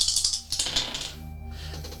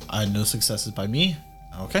 No successes by me.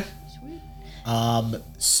 Okay.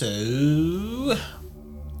 So.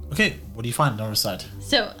 Okay, what do you find on the other side?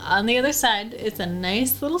 So on the other side, it's a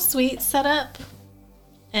nice little suite set up,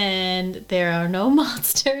 and there are no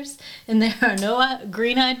monsters, and there are no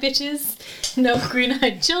green-eyed bitches, no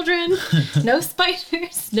green-eyed children, no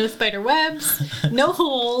spiders, no spider webs, no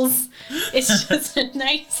holes. It's just a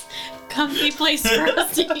nice, comfy place for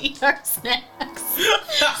us to eat our snacks. So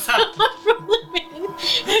I roll him in,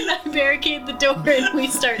 and I barricade the door, and we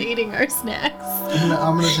start eating our snacks.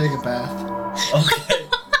 I'm gonna take a bath. Okay.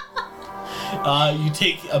 You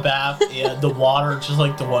take a bath, and the water, just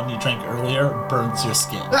like the one you drank earlier, burns your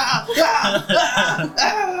skin. I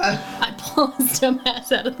pull his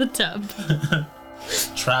dumbass out of the tub.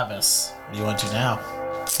 Travis, what do you want to do now?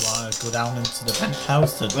 You want to go down into the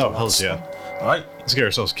penthouse? Oh, hells yeah. All right, Let's get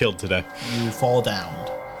ourselves killed today. you fall down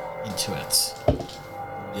into it. What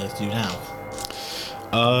do you like to do now?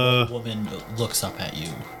 The woman looks up at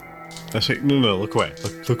you. I say, no, look away.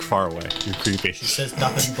 Look far away. You're creepy. She says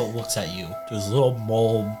nothing but looks at you. Those little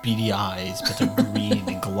mole beady eyes, but they're green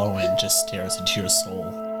and glowing, just stares into your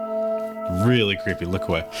soul. Really creepy. Look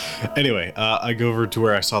away. Anyway, I go over to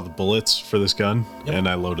where I saw the bullets for this gun, Yep. and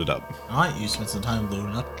I load it up. Alright, you spend some time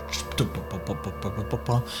loading up.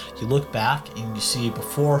 You look back and you see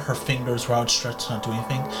before her fingers were outstretched, not doing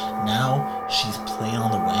anything. Now she's playing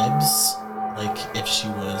on the webs like if she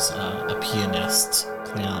was a pianist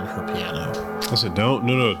playing on her piano. I said, don't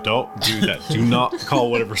do that. Do not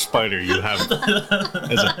call whatever spider you have as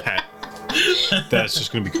a pet. That's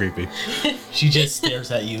just gonna be creepy. She just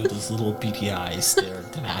stares at you with those little beady eyes staring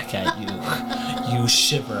back at you. You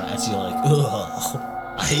shiver as you're like, ugh,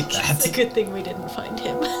 I hate It's a that. good thing we didn't find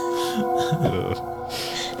him.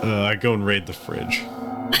 I go and raid the fridge.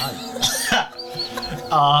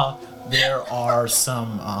 There are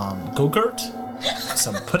some Go-Gurt,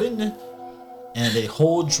 some pudding, and a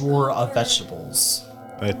whole drawer of vegetables.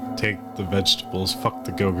 I take the vegetables. Fuck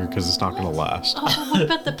the Go-Gurt because it's not gonna last. Oh, what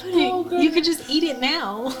about the pudding? You could just eat it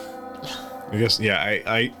now. I guess, yeah,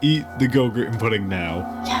 I eat the Go-Gurt and pudding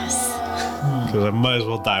now Yes. because I might as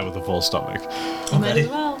well die with a full stomach. Might as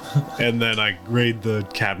well. And then I raid the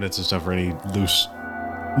cabinets and stuff for any loose,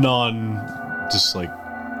 just like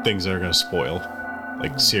things that are gonna spoil,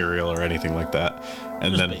 like cereal or anything like that.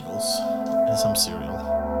 And There's then bagels and some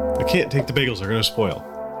cereal. I can't take the bagels; they're gonna spoil.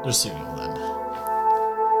 There's cereal then.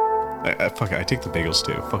 Fuck it, I take the bagels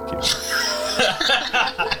too. Fuck you.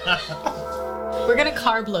 We're gonna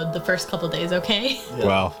carb load the first couple days, okay? Yeah.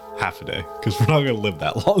 Well, half a day because we're not gonna live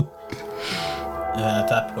that long. And then at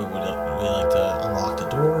that point, would we like to unlock the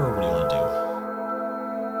door, or what do you want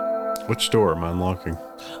to Which door am I unlocking? do?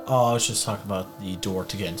 Oh, I was just talking about the door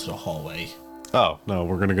to get into the hallway. Oh no,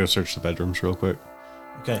 we're gonna go search the bedrooms real quick.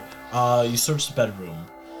 Okay. You search the bedroom.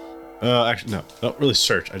 Actually, no, don't really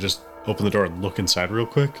search. I just open the door and look inside real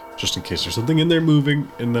quick, just in case there's something in there moving,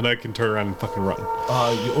 and then I can turn around and fucking run.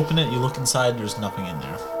 You open it, you look inside, there's nothing in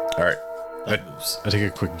there. All right. That moves. I take a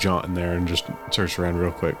quick jaunt in there and just search around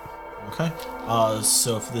real quick. Okay.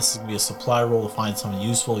 So if this is going to be a supply roll to find something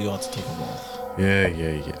useful, you'll have to take a roll. Yeah.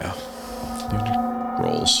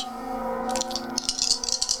 Rolls.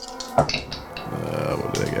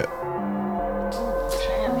 What did I get?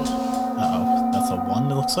 Uh-oh. That's a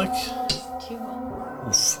 1, it looks like. 2 1.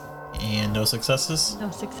 Oof. And no successes? No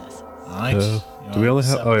success. Alright. Do we only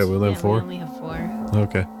have... Oh, yeah, we only have Yeah, 4? we only have 4.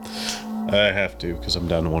 Okay. I have to, because I'm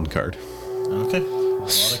down to 1 card. Okay. Roll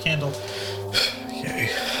out a candle. Yay.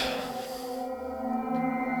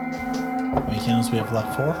 How many candles we have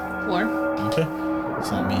left? 4? 4. Okay. So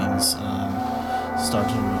that means,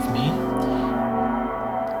 starting with me.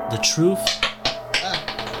 The truth...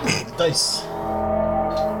 Dice.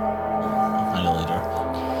 I'll find it later.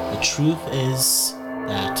 The truth is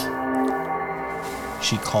that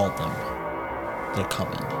she called them. They're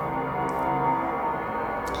coming.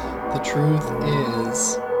 The truth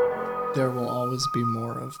is, there will always be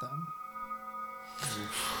more of them.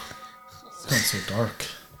 It's going so dark.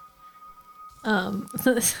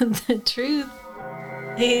 The truth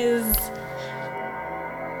is,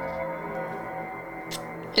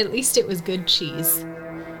 at least it was good cheese.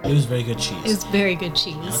 It was very good cheese. It was very good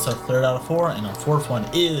cheese. That's our 3rd out of 4, and our 4th one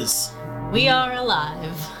is... We are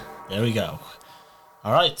alive. There we go.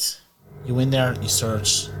 Alright. You in there, you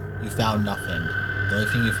search, you found nothing. The only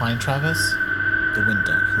thing you find, Travis? The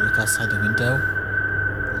window. You look outside the window,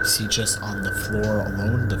 you see just on the floor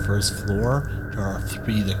alone, the first floor, there are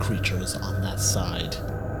 3 of the creatures on that side,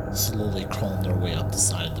 slowly crawling their way up the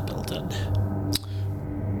side of the building.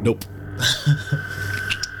 Nope.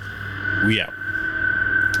 We out.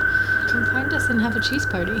 Come find us and have a cheese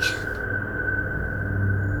party.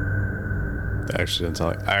 That actually doesn't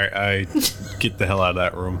sound like... I get the hell out of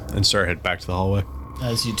that room and start head back to the hallway.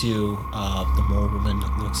 As you do, the mole woman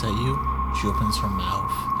looks at you. She opens her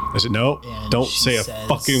mouth. I said, no, And don't she say a says-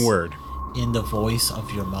 fucking word. In the voice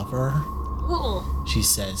of your mother, Ooh. she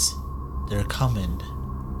says, "They're coming.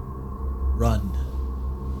 Run."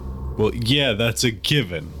 Well, yeah, that's a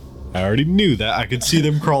given. I already knew that. I could see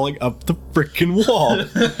them crawling up the frickin' wall.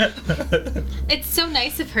 It's so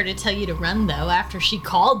nice of her to tell you to run, though, after she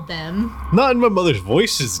called them. Not in my mother's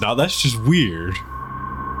voice, it's not. That's just weird.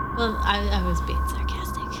 Well, I was being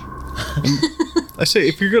sarcastic. I say,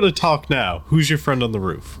 if you're gonna talk now, who's your friend on the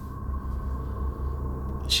roof?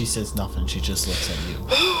 She says nothing. She just looks at you.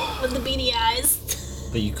 With the beady eyes.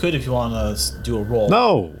 But you could if you want to do a roll.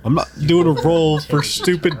 No, I'm not doing a roll for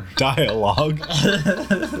stupid dialogue.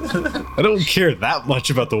 I don't care that much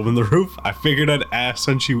about the woman on the roof. I figured I'd ask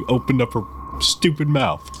since she opened up her stupid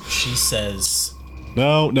mouth. She says,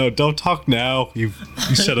 No, don't talk now. You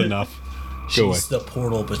said enough. Go away. she's the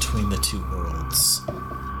portal between the 2 worlds.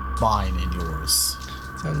 Mine and yours.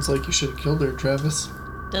 Sounds like you should have killed her, Travis.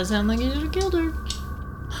 Does sound like you should have killed her.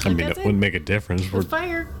 I mean, guess it wouldn't make a difference. We're With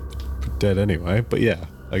fire. dead anyway. But yeah,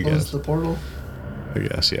 I Close guess. the portal. I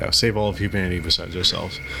guess, yeah. Save all of humanity besides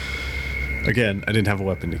ourselves. Again, I didn't have a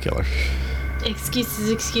weapon to kill her.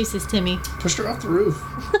 Excuses, Timmy. Pushed her off the roof.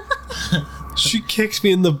 She kicks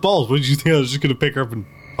me in the balls. What did you think? I was just gonna pick her up and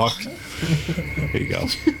fuck? There you go.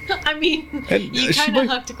 I mean, And, you she kind of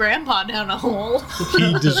might- hooked Grandpa down a hole.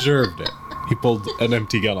 He deserved it. He pulled an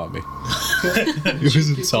empty gun on me. It was Kicked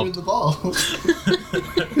her in insult. the ball.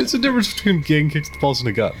 It's the difference between getting kicked in the balls and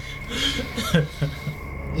a gun.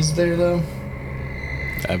 Is there, though?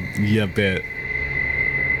 Yeah, bet.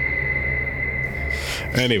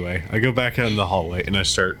 Anyway, I go back out in the hallway and I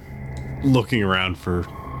start looking around for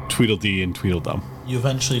Tweedledee and Tweedledum. You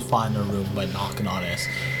eventually find a room by knocking on it,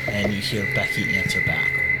 and you hear Becky answer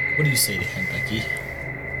back. What do you say to him, Becky?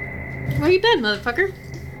 Where you been, motherfucker?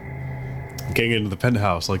 Getting into the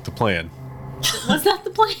penthouse like the plan. Was that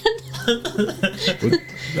the plan?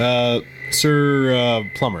 Sir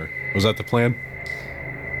Plumber, was that the plan?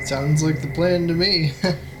 Sounds like the plan to me.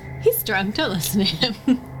 He's drunk. Don't listen to him.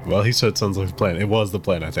 Well, he said it sounds like the plan. It was the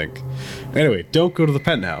plan, I think. Anyway, don't go to the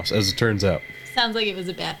penthouse, as it turns out. Sounds like it was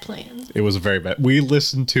a bad plan. It was a very bad. We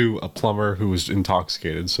listened to a plumber who was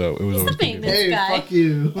intoxicated, so it was He's always the good. maintenance Hey, guy. fuck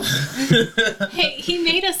you. Hey, he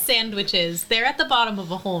made us sandwiches. They're at the bottom of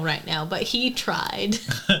a hole right now, but he tried.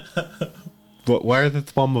 But why are they at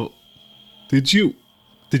the bottom of... Did you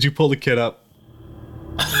pull the kid up?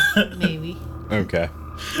 Maybe. Okay.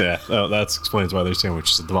 Yeah, that explains why there's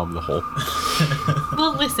sandwiches at the bottom of the hole.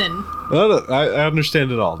 Well, listen. I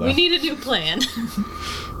understand it all, though. We need a new plan.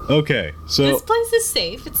 Okay, so... This place is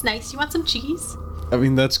safe. It's nice. You want some cheese? I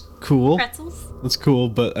mean, that's cool. Pretzels. That's cool,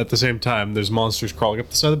 but at the same time, there's monsters crawling up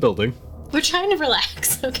the side of the building. We're trying to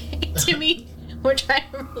relax, okay, Timmy? We're trying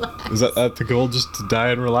to relax. Is that the goal, just to die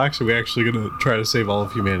and relax? Or are we actually going to try to save all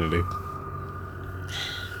of humanity?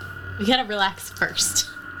 We gotta relax first.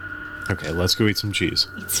 Okay, let's go eat some cheese.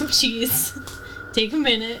 Eat some cheese. Take a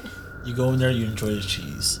minute. You go in there, you enjoy the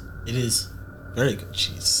cheese. It is very good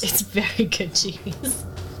cheese. It's very good cheese.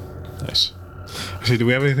 Nice. Actually, do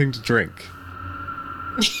we have anything to drink?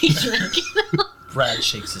 You drank it all? Brad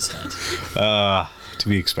shakes his head. To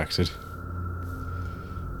be expected.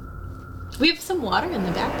 We have some water in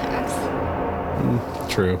the backpacks.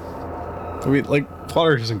 True. I mean, like,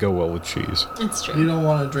 water doesn't go well with cheese. It's You true. don't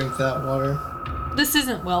want to drink that water. This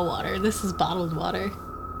isn't well water. This is bottled water.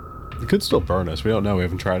 It could still burn us. We don't know. We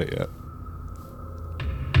haven't tried it yet.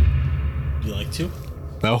 Do you like to?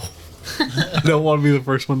 No. I don't want to be the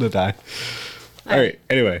first one to die. Alright,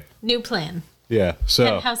 anyway. New plan. Yeah, so...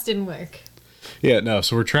 Penthouse didn't work. Yeah, no,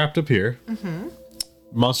 so we're trapped up here.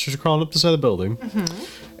 Monsters are crawling up the side of the building.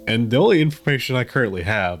 And the only information I currently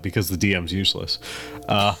have, because the DM's useless,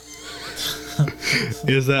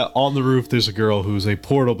 is that on the roof there's a girl who's a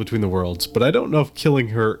portal between the worlds. But I don't know if killing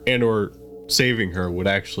her and or saving her would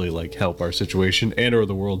actually like help our situation and or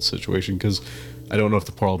the world's situation, because I don't know if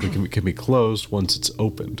the portal can be closed once it's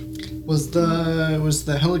opened. Was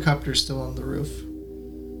the helicopter still on the roof?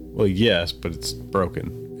 Well, yes, but it's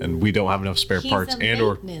broken. And we don't have enough spare He's parts a and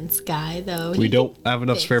or maintenance guy, though. we He don't can have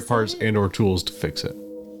enough fix spare parts it. and or tools to fix it.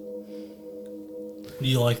 Would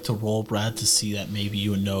you like to roll, Brad, to see that maybe you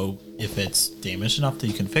would know if it's damaged enough that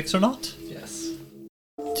you can fix or not? Yes.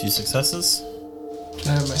 2 successes. Can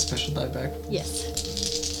I have my special die back? Yes.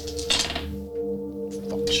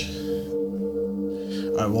 Fudge.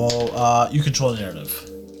 Alright, well, you control the narrative.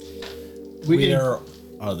 Where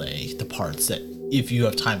are they, the parts that, if you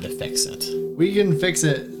have time to fix it? We can fix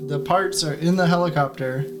it. The parts are in the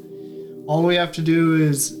helicopter. All we have to do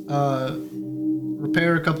is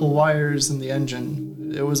repair a couple wires in the engine.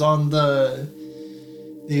 It was on the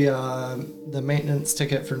maintenance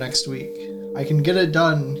ticket for next week. I can get it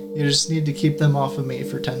done. You just need to keep them off of me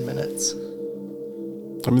for 10 minutes.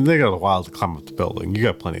 I mean, they got a while to climb up the building. You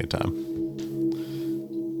got plenty of time.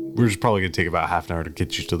 We're just probably going to take about half an hour to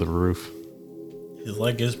get you to the roof. His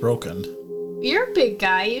leg is broken. You're a big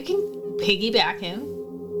guy. You can piggyback him.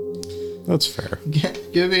 That's fair.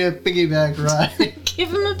 Give me a piggyback ride. Give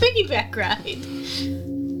him a piggyback ride.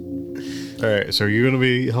 All right, so are you going to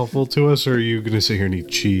be helpful to us, or are you going to sit here and eat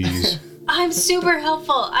cheese? I'm super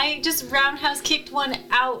helpful. I just roundhouse kicked one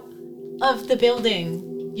out of the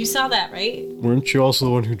building. You saw that, right? Weren't you also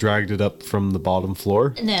the one who dragged it up from the bottom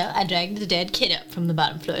floor? No, I dragged the dead kid up from the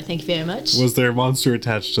bottom floor. Thank you very much. Was there a monster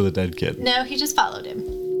attached to the dead kid? No, he just followed him.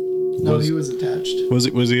 No, he was attached.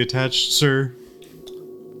 Was he attached, sir?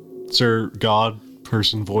 Sir God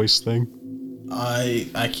person voice thing?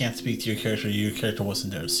 I can't speak to your character. Your character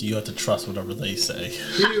wasn't there, so you have to trust whatever they say.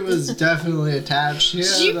 He was definitely attached. He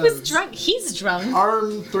She had was a drunk. He's drunk.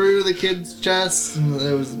 arm through the kid's chest, and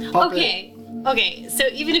there was a puppet. Okay, so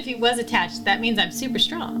even if he was attached, that means I'm super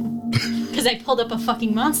strong. Because I pulled up a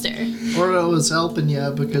fucking monster. Or it was helping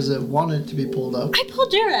you because it wanted to be pulled up. I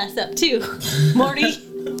pulled your ass up too, Morty.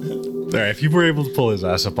 All right, if you were able to pull his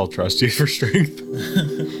ass up, I'll trust you for strength.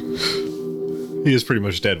 He is pretty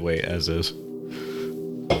much dead weight, as is.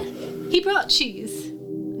 He brought cheese.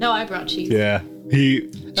 No, I brought cheese. Yeah, he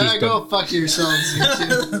just Go fuck yourselves, you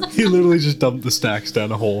two. he literally just dumped the stacks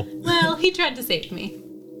down a hole. Well, he tried to save me.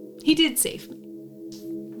 He did save me.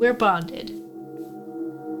 We're bonded.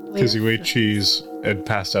 Because you ate cheese and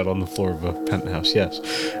passed out on the floor of a penthouse, yes.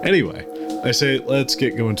 Anyway, I say let's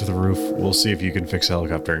get going to the roof. We'll see if you can fix the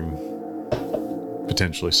helicopter and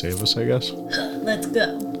potentially save us, I guess. Let's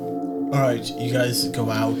go. Alright, you guys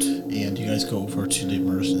go out, and you guys go over to the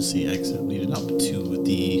emergency exit leading up to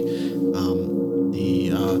the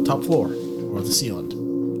top floor, or the ceiling.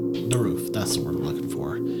 The roof, that's the word I'm looking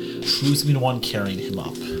for. Who's going to be the one carrying him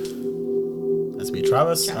up? That's me,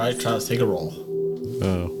 Travis. Alright, Travis, take a roll.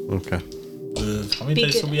 Oh, okay. How many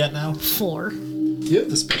dice are we at now? 4. You have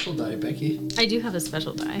the special die, Becky. I do have a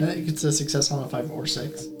special die. It's a success on a 5 or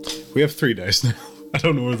 6. We have 3 dice now. I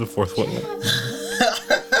don't know where the 4th one went.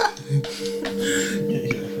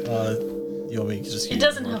 You want me to just... It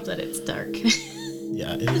doesn't help that it's dark.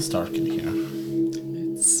 Yeah, it is dark in here.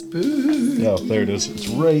 It's spooky. Oh, there it is. It's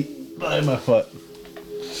right by my foot.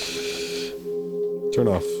 Turn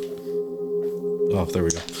off. Oh, there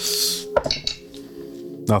we go.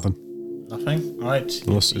 Nothing. Nothing? Alright.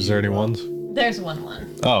 Unless, is there any ones? There's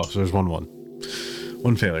 1-1. Oh, so there's 1-1.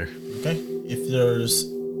 One failure. Okay.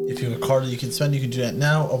 If you have a card that you can spend, you can do that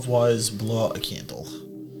now. Otherwise, blow out a candle.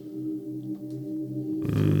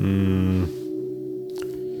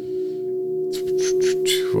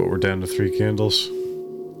 What, we're down to 3 candles.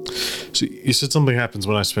 So you said something happens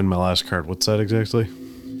when I spend my last card. What's that exactly?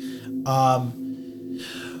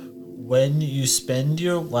 When you spend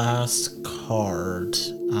your last card,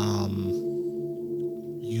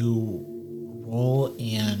 you roll,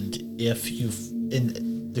 and if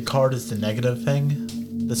in the card is the negative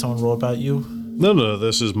thing that someone wrote about you. No.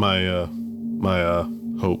 This is my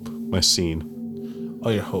hope, my scene. Oh,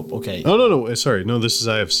 your hope. Okay. Oh no. Sorry. No, this is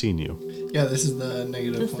I have seen you. Yeah, this is the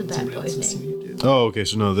negative This is one. the Somebody bad else boy has thing. seen you do. Oh, okay.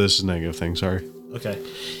 So no, this is a negative thing. Sorry. Okay.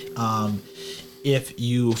 If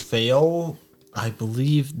you fail, I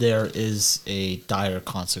believe there is a dire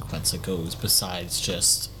consequence that goes besides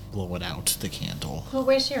just blowing out the candle. Well,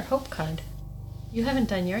 where's your hope card? You haven't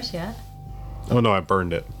done yours yet. Oh no, I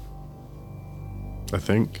burned it. I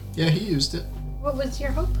think. Yeah, he used it. What was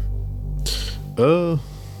your hope? Well,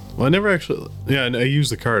 I never actually. Yeah, I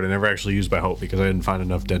used the card. I never actually used my hope because I didn't find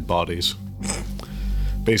enough dead bodies.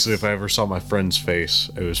 Basically, if I ever saw my friend's face,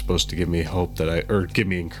 it was supposed to give me hope or give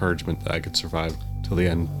me encouragement that I could survive till the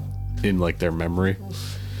end, in like their memory.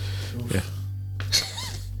 Yeah.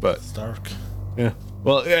 But It's dark. yeah.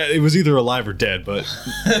 Well, yeah, it was either alive or dead, but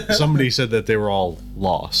somebody said that they were all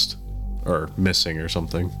lost or missing or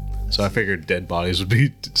something. So I figured dead bodies would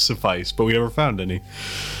be suffice, but we never found any,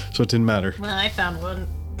 so it didn't matter. Well, I found one.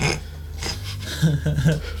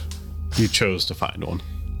 You chose to find one.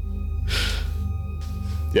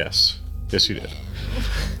 Yes you did.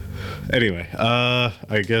 Anyway,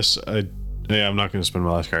 I guess I'm not going to spend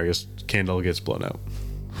my last card. I guess candle gets blown out.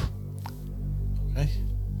 Okay.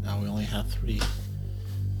 Now we only have 3.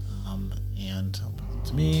 And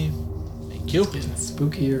to me. Thank you. Getting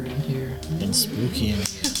spookier in here. And spooky.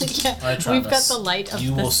 Yeah, All right, we've got Travis, the light of you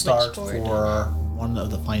the will start switchboard. for one of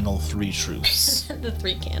the final 3 truths. The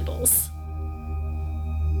 3 candles.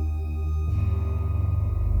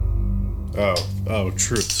 Oh,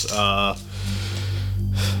 truths.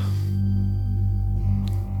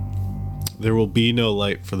 There will be no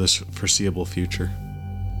light for this foreseeable future.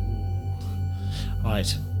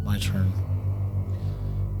 Alright, my turn.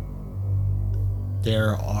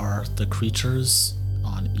 There are the creatures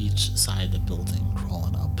on each side of the building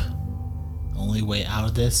crawling up. The only way out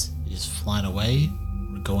of this is flying away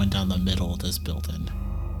or going down the middle of this building.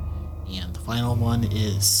 And the final one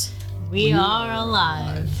is... We are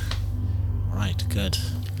alive. Alright, good.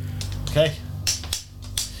 Okay.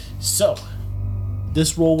 So,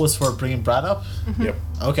 this roll was for bringing Brad up? Yep.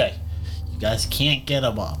 Okay. You guys can't get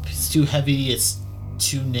him up. It's too heavy, it's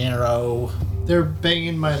too narrow. They're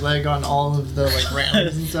banging my leg on all of the like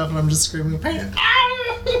railings and stuff, and I'm just screaming pain.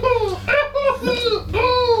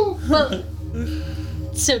 Well,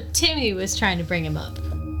 so Timmy was trying to bring him up.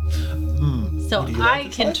 So Would you like I to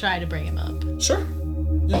can try? try to bring him up. Sure.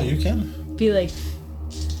 Yeah, you can. Be like,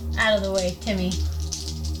 out of the way, Timmy.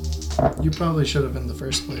 You probably should have in the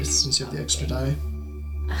first place since you have the extra die.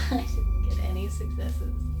 I didn't get any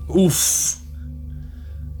successes. Oof.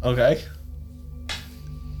 Okay.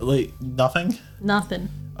 Wait, nothing? Nothing.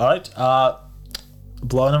 Alright,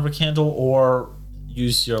 blow another candle or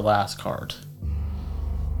use your last card.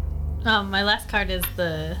 My last card is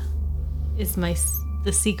the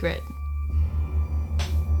secret.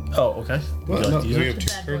 Oh, okay. Would you like to use we it? have 2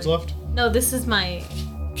 Bad cards boy. left? No, this is my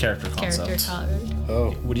Character concept. character card.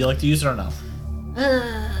 Oh. Would you like to use it or no?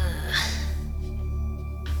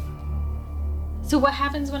 So what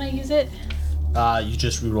happens when I use it? You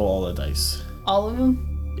just reroll all the dice. All of them?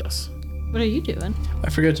 Yes. What are you doing? I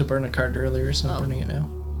forgot to burn a card earlier, so I'm burning it now.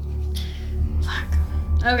 Fuck.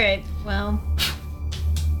 Okay, well,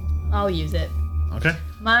 I'll use it. Okay.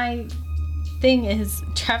 My thing is,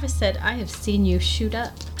 Travis said, I have seen you shoot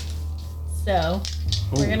up. So,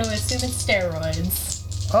 we're going to assume it's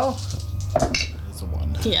steroids. Oh. It's a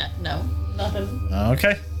 1. Yeah, no, nothing.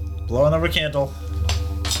 Okay. Blow another candle.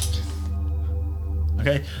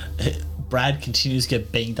 Okay. Brad continues to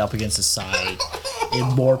get banged up against the side in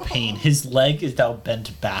more pain. His leg is now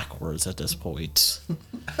bent backwards at this point.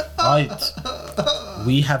 Alright.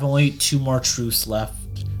 We have only 2 more truths left.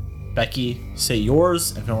 Becky, say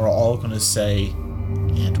yours, and then we're all going to say,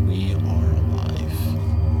 and we are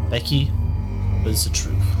alive. Becky, what is the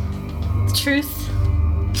truth? The truth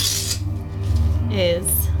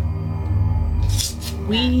is,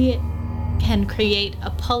 we can create a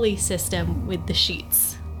pulley system with the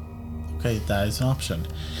sheets. Okay, that is an option.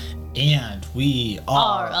 And we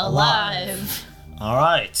are Are alive.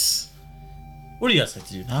 Alright. What do you guys like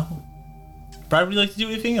to do now? Brad, would you like to do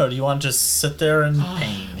anything, or do you want to just sit there in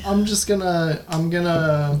pain? I'm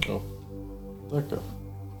gonna. Go. Let go.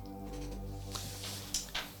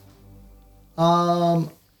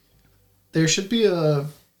 There should be a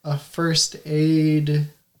first aid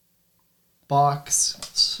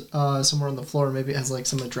box somewhere on the floor. Maybe it has like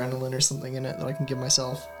some adrenaline or something in it that I can give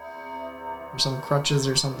myself, or some crutches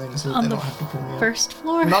or something, so that On they the don't have to pull me up. First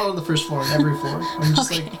floor? Not on the first floor, on every floor. I'm just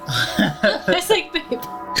Okay. like, I was like, babe.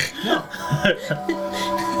 no.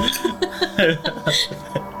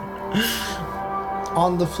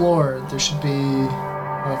 On the floor, there should be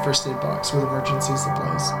a first aid box with emergency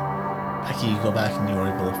supplies. Becky, you go back and you were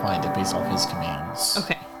able to find it based off his commands.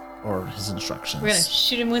 Okay. Or his instructions. We're gonna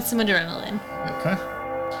shoot him with some adrenaline Okay.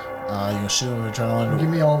 You gonna shoot him with adrenaline. Give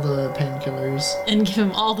me all the painkillers. and give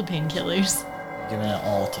him all the painkillers. Giving it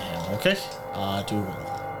all to him. Okay. Do a roll.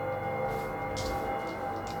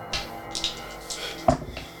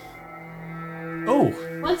 Oh,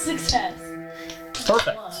 One success.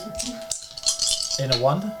 perfect. And a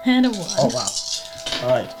 1? And a 1. Oh wow.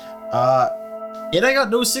 Alright. And I got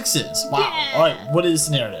no 6s. Wow. Yeah. Alright, what is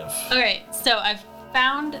the narrative? Okay, so I've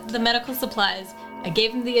found the medical supplies. I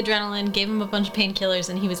gave him the adrenaline, gave him a bunch of painkillers,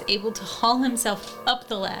 and he was able to haul himself up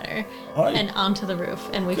the ladder Alright. and onto the roof,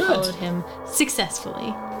 and we Good. followed him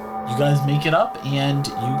successfully. You guys make it up, and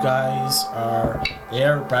you guys are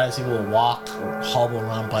there. Brad is able to walk or hobble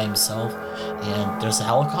around by himself, and there's a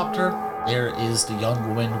helicopter. There is the young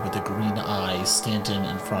woman with the green eyes standing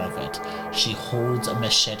in front of it. She holds a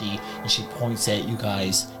machete, and she points at you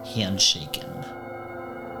guys, handshaking.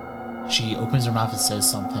 She opens her mouth and says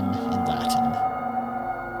something in Latin.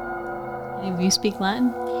 Any of you speak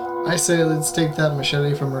Latin? I say let's take that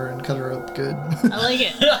machete from her and cut her up good. I like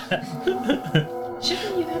it.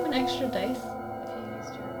 Shouldn't you have an extra dice if you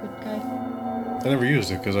used your good guy? I never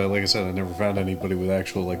used it because, like I said, I never found anybody with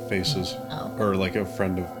actual like faces, Oh. or like a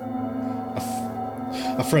friend of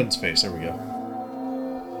a friend's face. There we go. All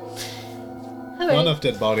Not right. enough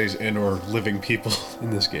dead bodies and or living people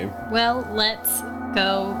in this game. Well, let's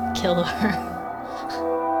go kill her.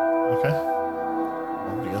 Okay.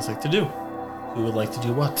 What would you guys like to do? Who would like to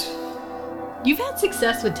do what? You've had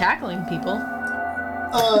success with tackling people.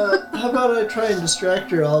 How about I try and distract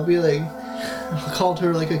her? I'll be like, I'll call to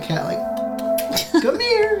her like a cat, like, come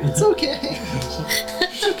here, it's okay.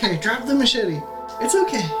 It's okay, drop the machete. It's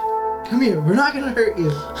okay. Come here, we're not gonna hurt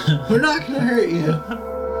you. We're not gonna hurt you.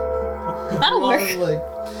 That'll While work. I'm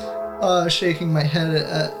like, shaking my head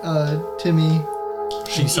at Timmy.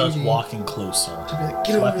 She starts Edie. walking closer. To be like,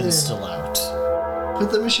 get over Weapons there. still out.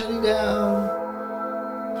 Put the machete down.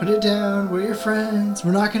 Put it down. We're your friends.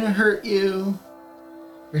 We're not gonna hurt you.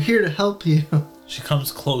 We're here to help you. She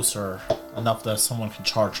comes closer enough that someone can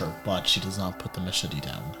charge her, but she does not put the machete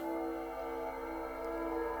down.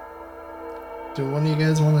 Do one of you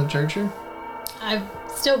guys want to charge her? I've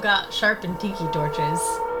still got sharpened tiki torches.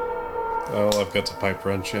 Oh, I've got a pipe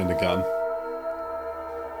wrench and a gun.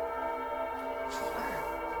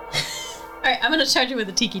 Alright, I'm gonna charge him with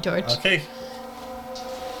a tiki torch. Okay.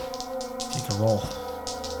 Take a roll.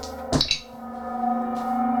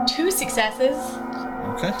 2 successes.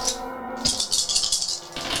 Okay.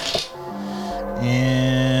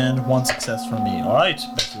 And 1 success from me. Alright,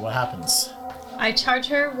 Becky, what happens? I charge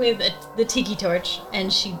her with the tiki torch,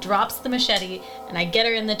 and she drops the machete, and I get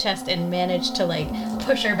her in the chest and manage to, like,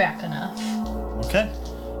 push her back enough. Okay.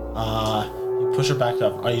 You push her back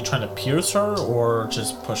up. Are you trying to pierce her or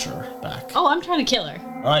just push her back? Oh, I'm trying to kill her.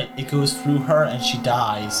 Alright, it goes through her and she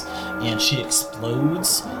dies, and she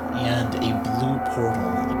explodes, and a blue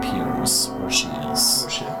portal appears where she is. Oh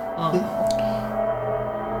shit. Oh.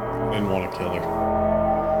 Didn't want to kill her.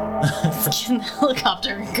 Let's get in the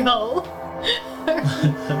helicopter and go.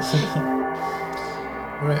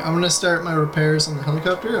 Alright, I'm gonna start my repairs on the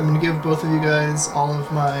helicopter. I'm gonna give both of you guys all of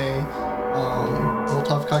my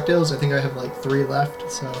Molotov cocktails. I think I have like 3 left,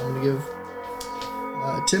 so I'm gonna give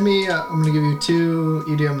Timmy, I'm gonna give you 2.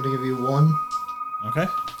 Edie, I'm gonna give you 1. Okay.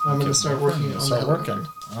 I'm gonna start working on the Start helicopter. working.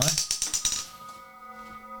 Alright.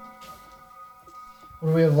 What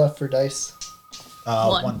do we have left for dice?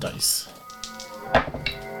 1. 1 dice.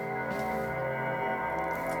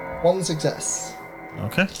 1 success.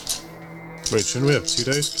 Okay. Wait, shouldn't we have 2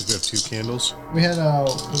 dice? Because we have 2 candles. We had we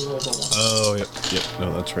rolled a 1. Oh, yep.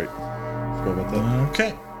 No, that's right. Forgot about that.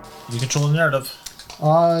 Okay. You control the narrative.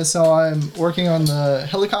 So I'm working on the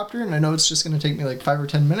helicopter, and I know it's just going to take me like 5 or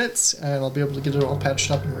 10 minutes, and I'll be able to get it all patched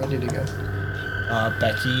up and ready to go.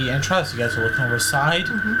 Becky and Travis, you guys are looking over the side.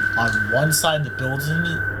 On one side of the building,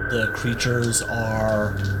 the creatures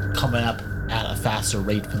are coming up at a faster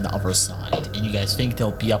rate from the other side, and you guys think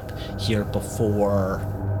they'll be up here before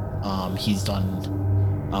he's done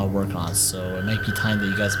work on. So it might be time that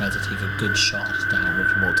you guys might have to take a good shot down with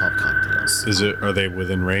your Molotov cocktails. Are they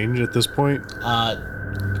within range at this point?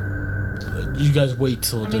 You guys wait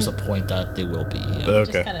till there's a point that they will be. Yeah.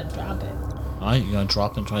 Okay. Just gotta drop it. All right, you're gonna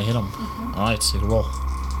drop and try to hit them. All right, take a roll.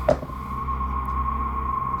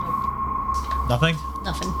 Nothing.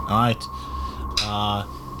 Nothing. All right.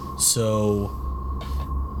 So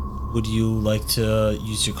would you like to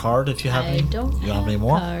use your card if you have any? Don't You have any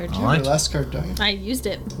more? card. All Your right. last card dying. I used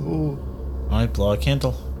it. Ooh. All right, blow a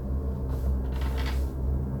candle.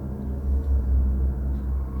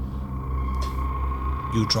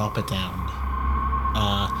 You drop it down.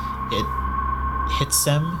 It hits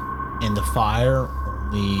them, and the fire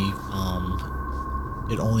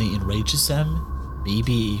only enrages them.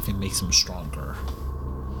 Maybe even makes them stronger.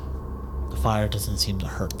 The fire doesn't seem to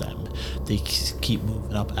hurt them. They keep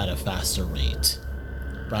moving up at a faster rate.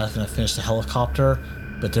 Brad's gonna finish the helicopter,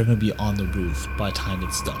 but they're gonna be on the roof by the time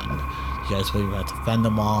it's done. You guys will either have to fend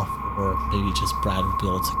them off, or maybe just Brad will be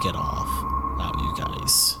able to get off without you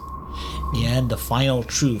guys. And the final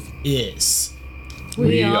truth is,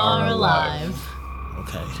 We are alive.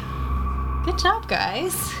 okay, Good job,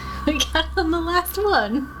 guys. We got on the last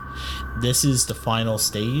one. this is the final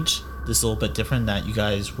stage. This is a little bit different that you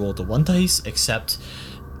guys rolled the 1 dice, except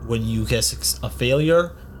when you get a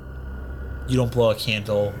failure, you don't blow a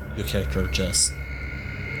candle, your character just,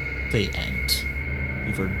 they end.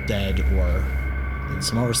 Either dead or, in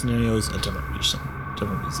some other scenarios, a different reason.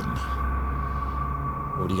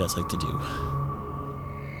 What do you guys like to do?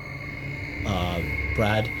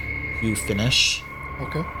 Brad, you finish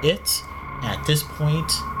Okay. it. At this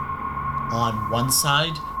point, on one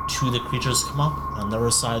side, 2 of the creatures come up. On the other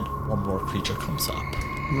side, 1 more creature comes up.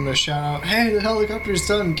 I'm gonna shout out, "Hey, the helicopter's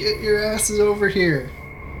done. Get your asses over here."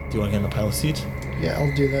 Do you want to get in the pilot seat? Yeah,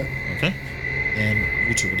 I'll do that. Okay. And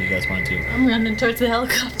you two, what do you guys want to do? I'm running towards the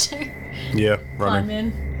helicopter. Yeah, Climb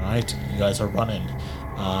running. in. Alright, you guys are running.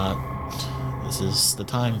 This is the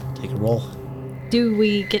time. Take a roll. Do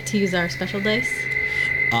we get to use our special dice?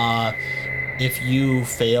 If you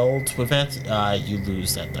failed with it, you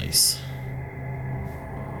lose that dice.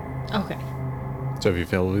 Okay. So have you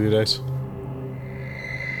failed with your dice?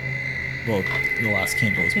 Well, the last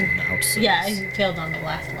candle is blown out. So Yeah, I failed on the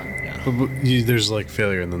last one. yeah. There's like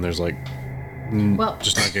failure, and then there's like Well,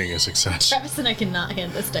 just not getting a success. Travis and I cannot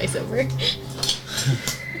hand this dice over.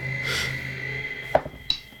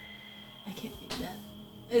 I can't do that.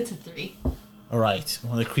 It's a 3. Alright,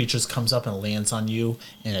 one of the creatures comes up and lands on you,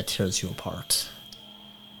 and it tears you apart.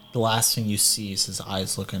 The last thing you see is his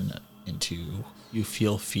eyes looking into you. You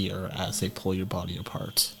feel fear as they pull your body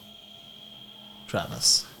apart.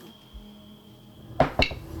 Travis. 5.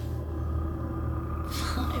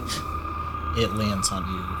 It lands on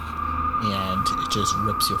you, and it just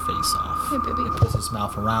rips your face off. Hey, baby. It puts its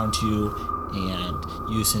mouth around you, and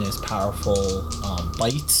using its powerful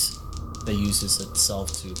bite that uses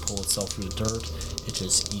itself to pull itself through the dirt, it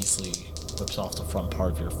just easily rips off the front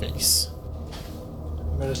part of your face.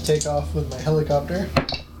 I'm gonna take off with my helicopter. 2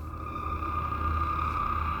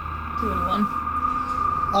 and 1.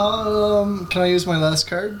 Can I use my last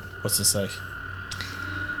card? What's this say?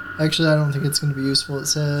 Actually, I don't think it's gonna be useful. It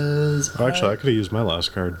says. Oh, actually, I could have used my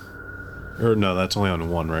last card. Or no, that's only on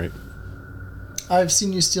 1, right? I've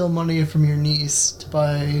seen you steal money from your niece to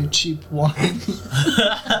buy cheap wine.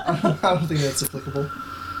 I don't think that's applicable.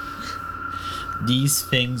 These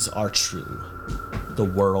things are true. The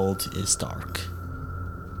world is dark.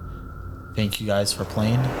 Thank you guys for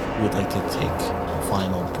playing. We would like to take a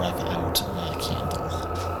final breath out of that candle.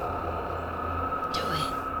 Do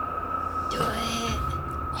it. Do it.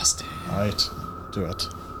 Austin. Alright, do it.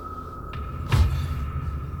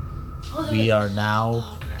 We are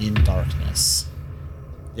now in darkness.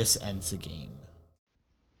 This ends the game.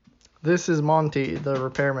 This is Monty, the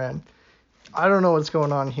repairman. I don't know what's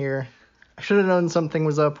going on here. I should have known something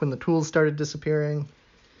was up when the tools started disappearing.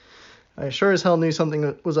 I sure as hell knew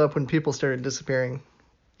something was up when people started disappearing.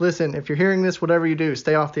 Listen, if you're hearing this, whatever you do,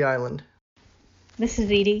 stay off the island. This is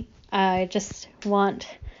Edie. I just want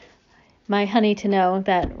my honey to know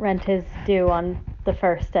that rent is due on the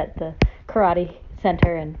 1st at the karate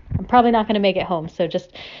center, and I'm probably not going to make it home, so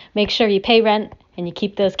just make sure you pay rent and you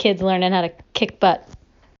keep those kids learning how to kick butt.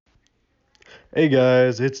 Hey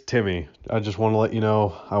guys, it's Timmy. I just want to let you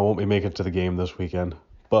know I won't be making it to the game this weekend.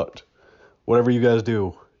 But whatever you guys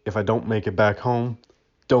do, if I don't make it back home,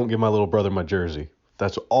 don't give my little brother my jersey.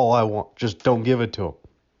 That's all I want. Just don't give it to him.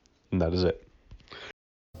 And that is it.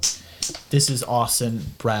 This is Austin,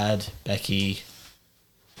 Brad, Becky,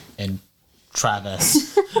 and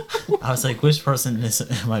Travis. I was like, which person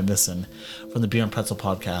am I missing from the Beer and Pretzel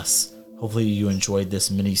podcast? Hopefully you enjoyed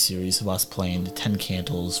this mini-series of us playing 10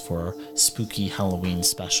 Candles for spooky Halloween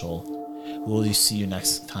special. We'll see you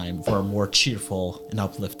next time for a more cheerful and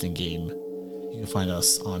uplifting game. You can find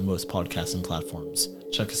us on most podcasting platforms.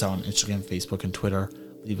 Check us out on Instagram, Facebook, and Twitter.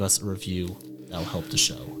 Leave us a review. That'll help the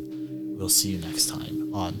show. We'll see you next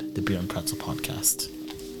time on the Beer and Pretzel podcast.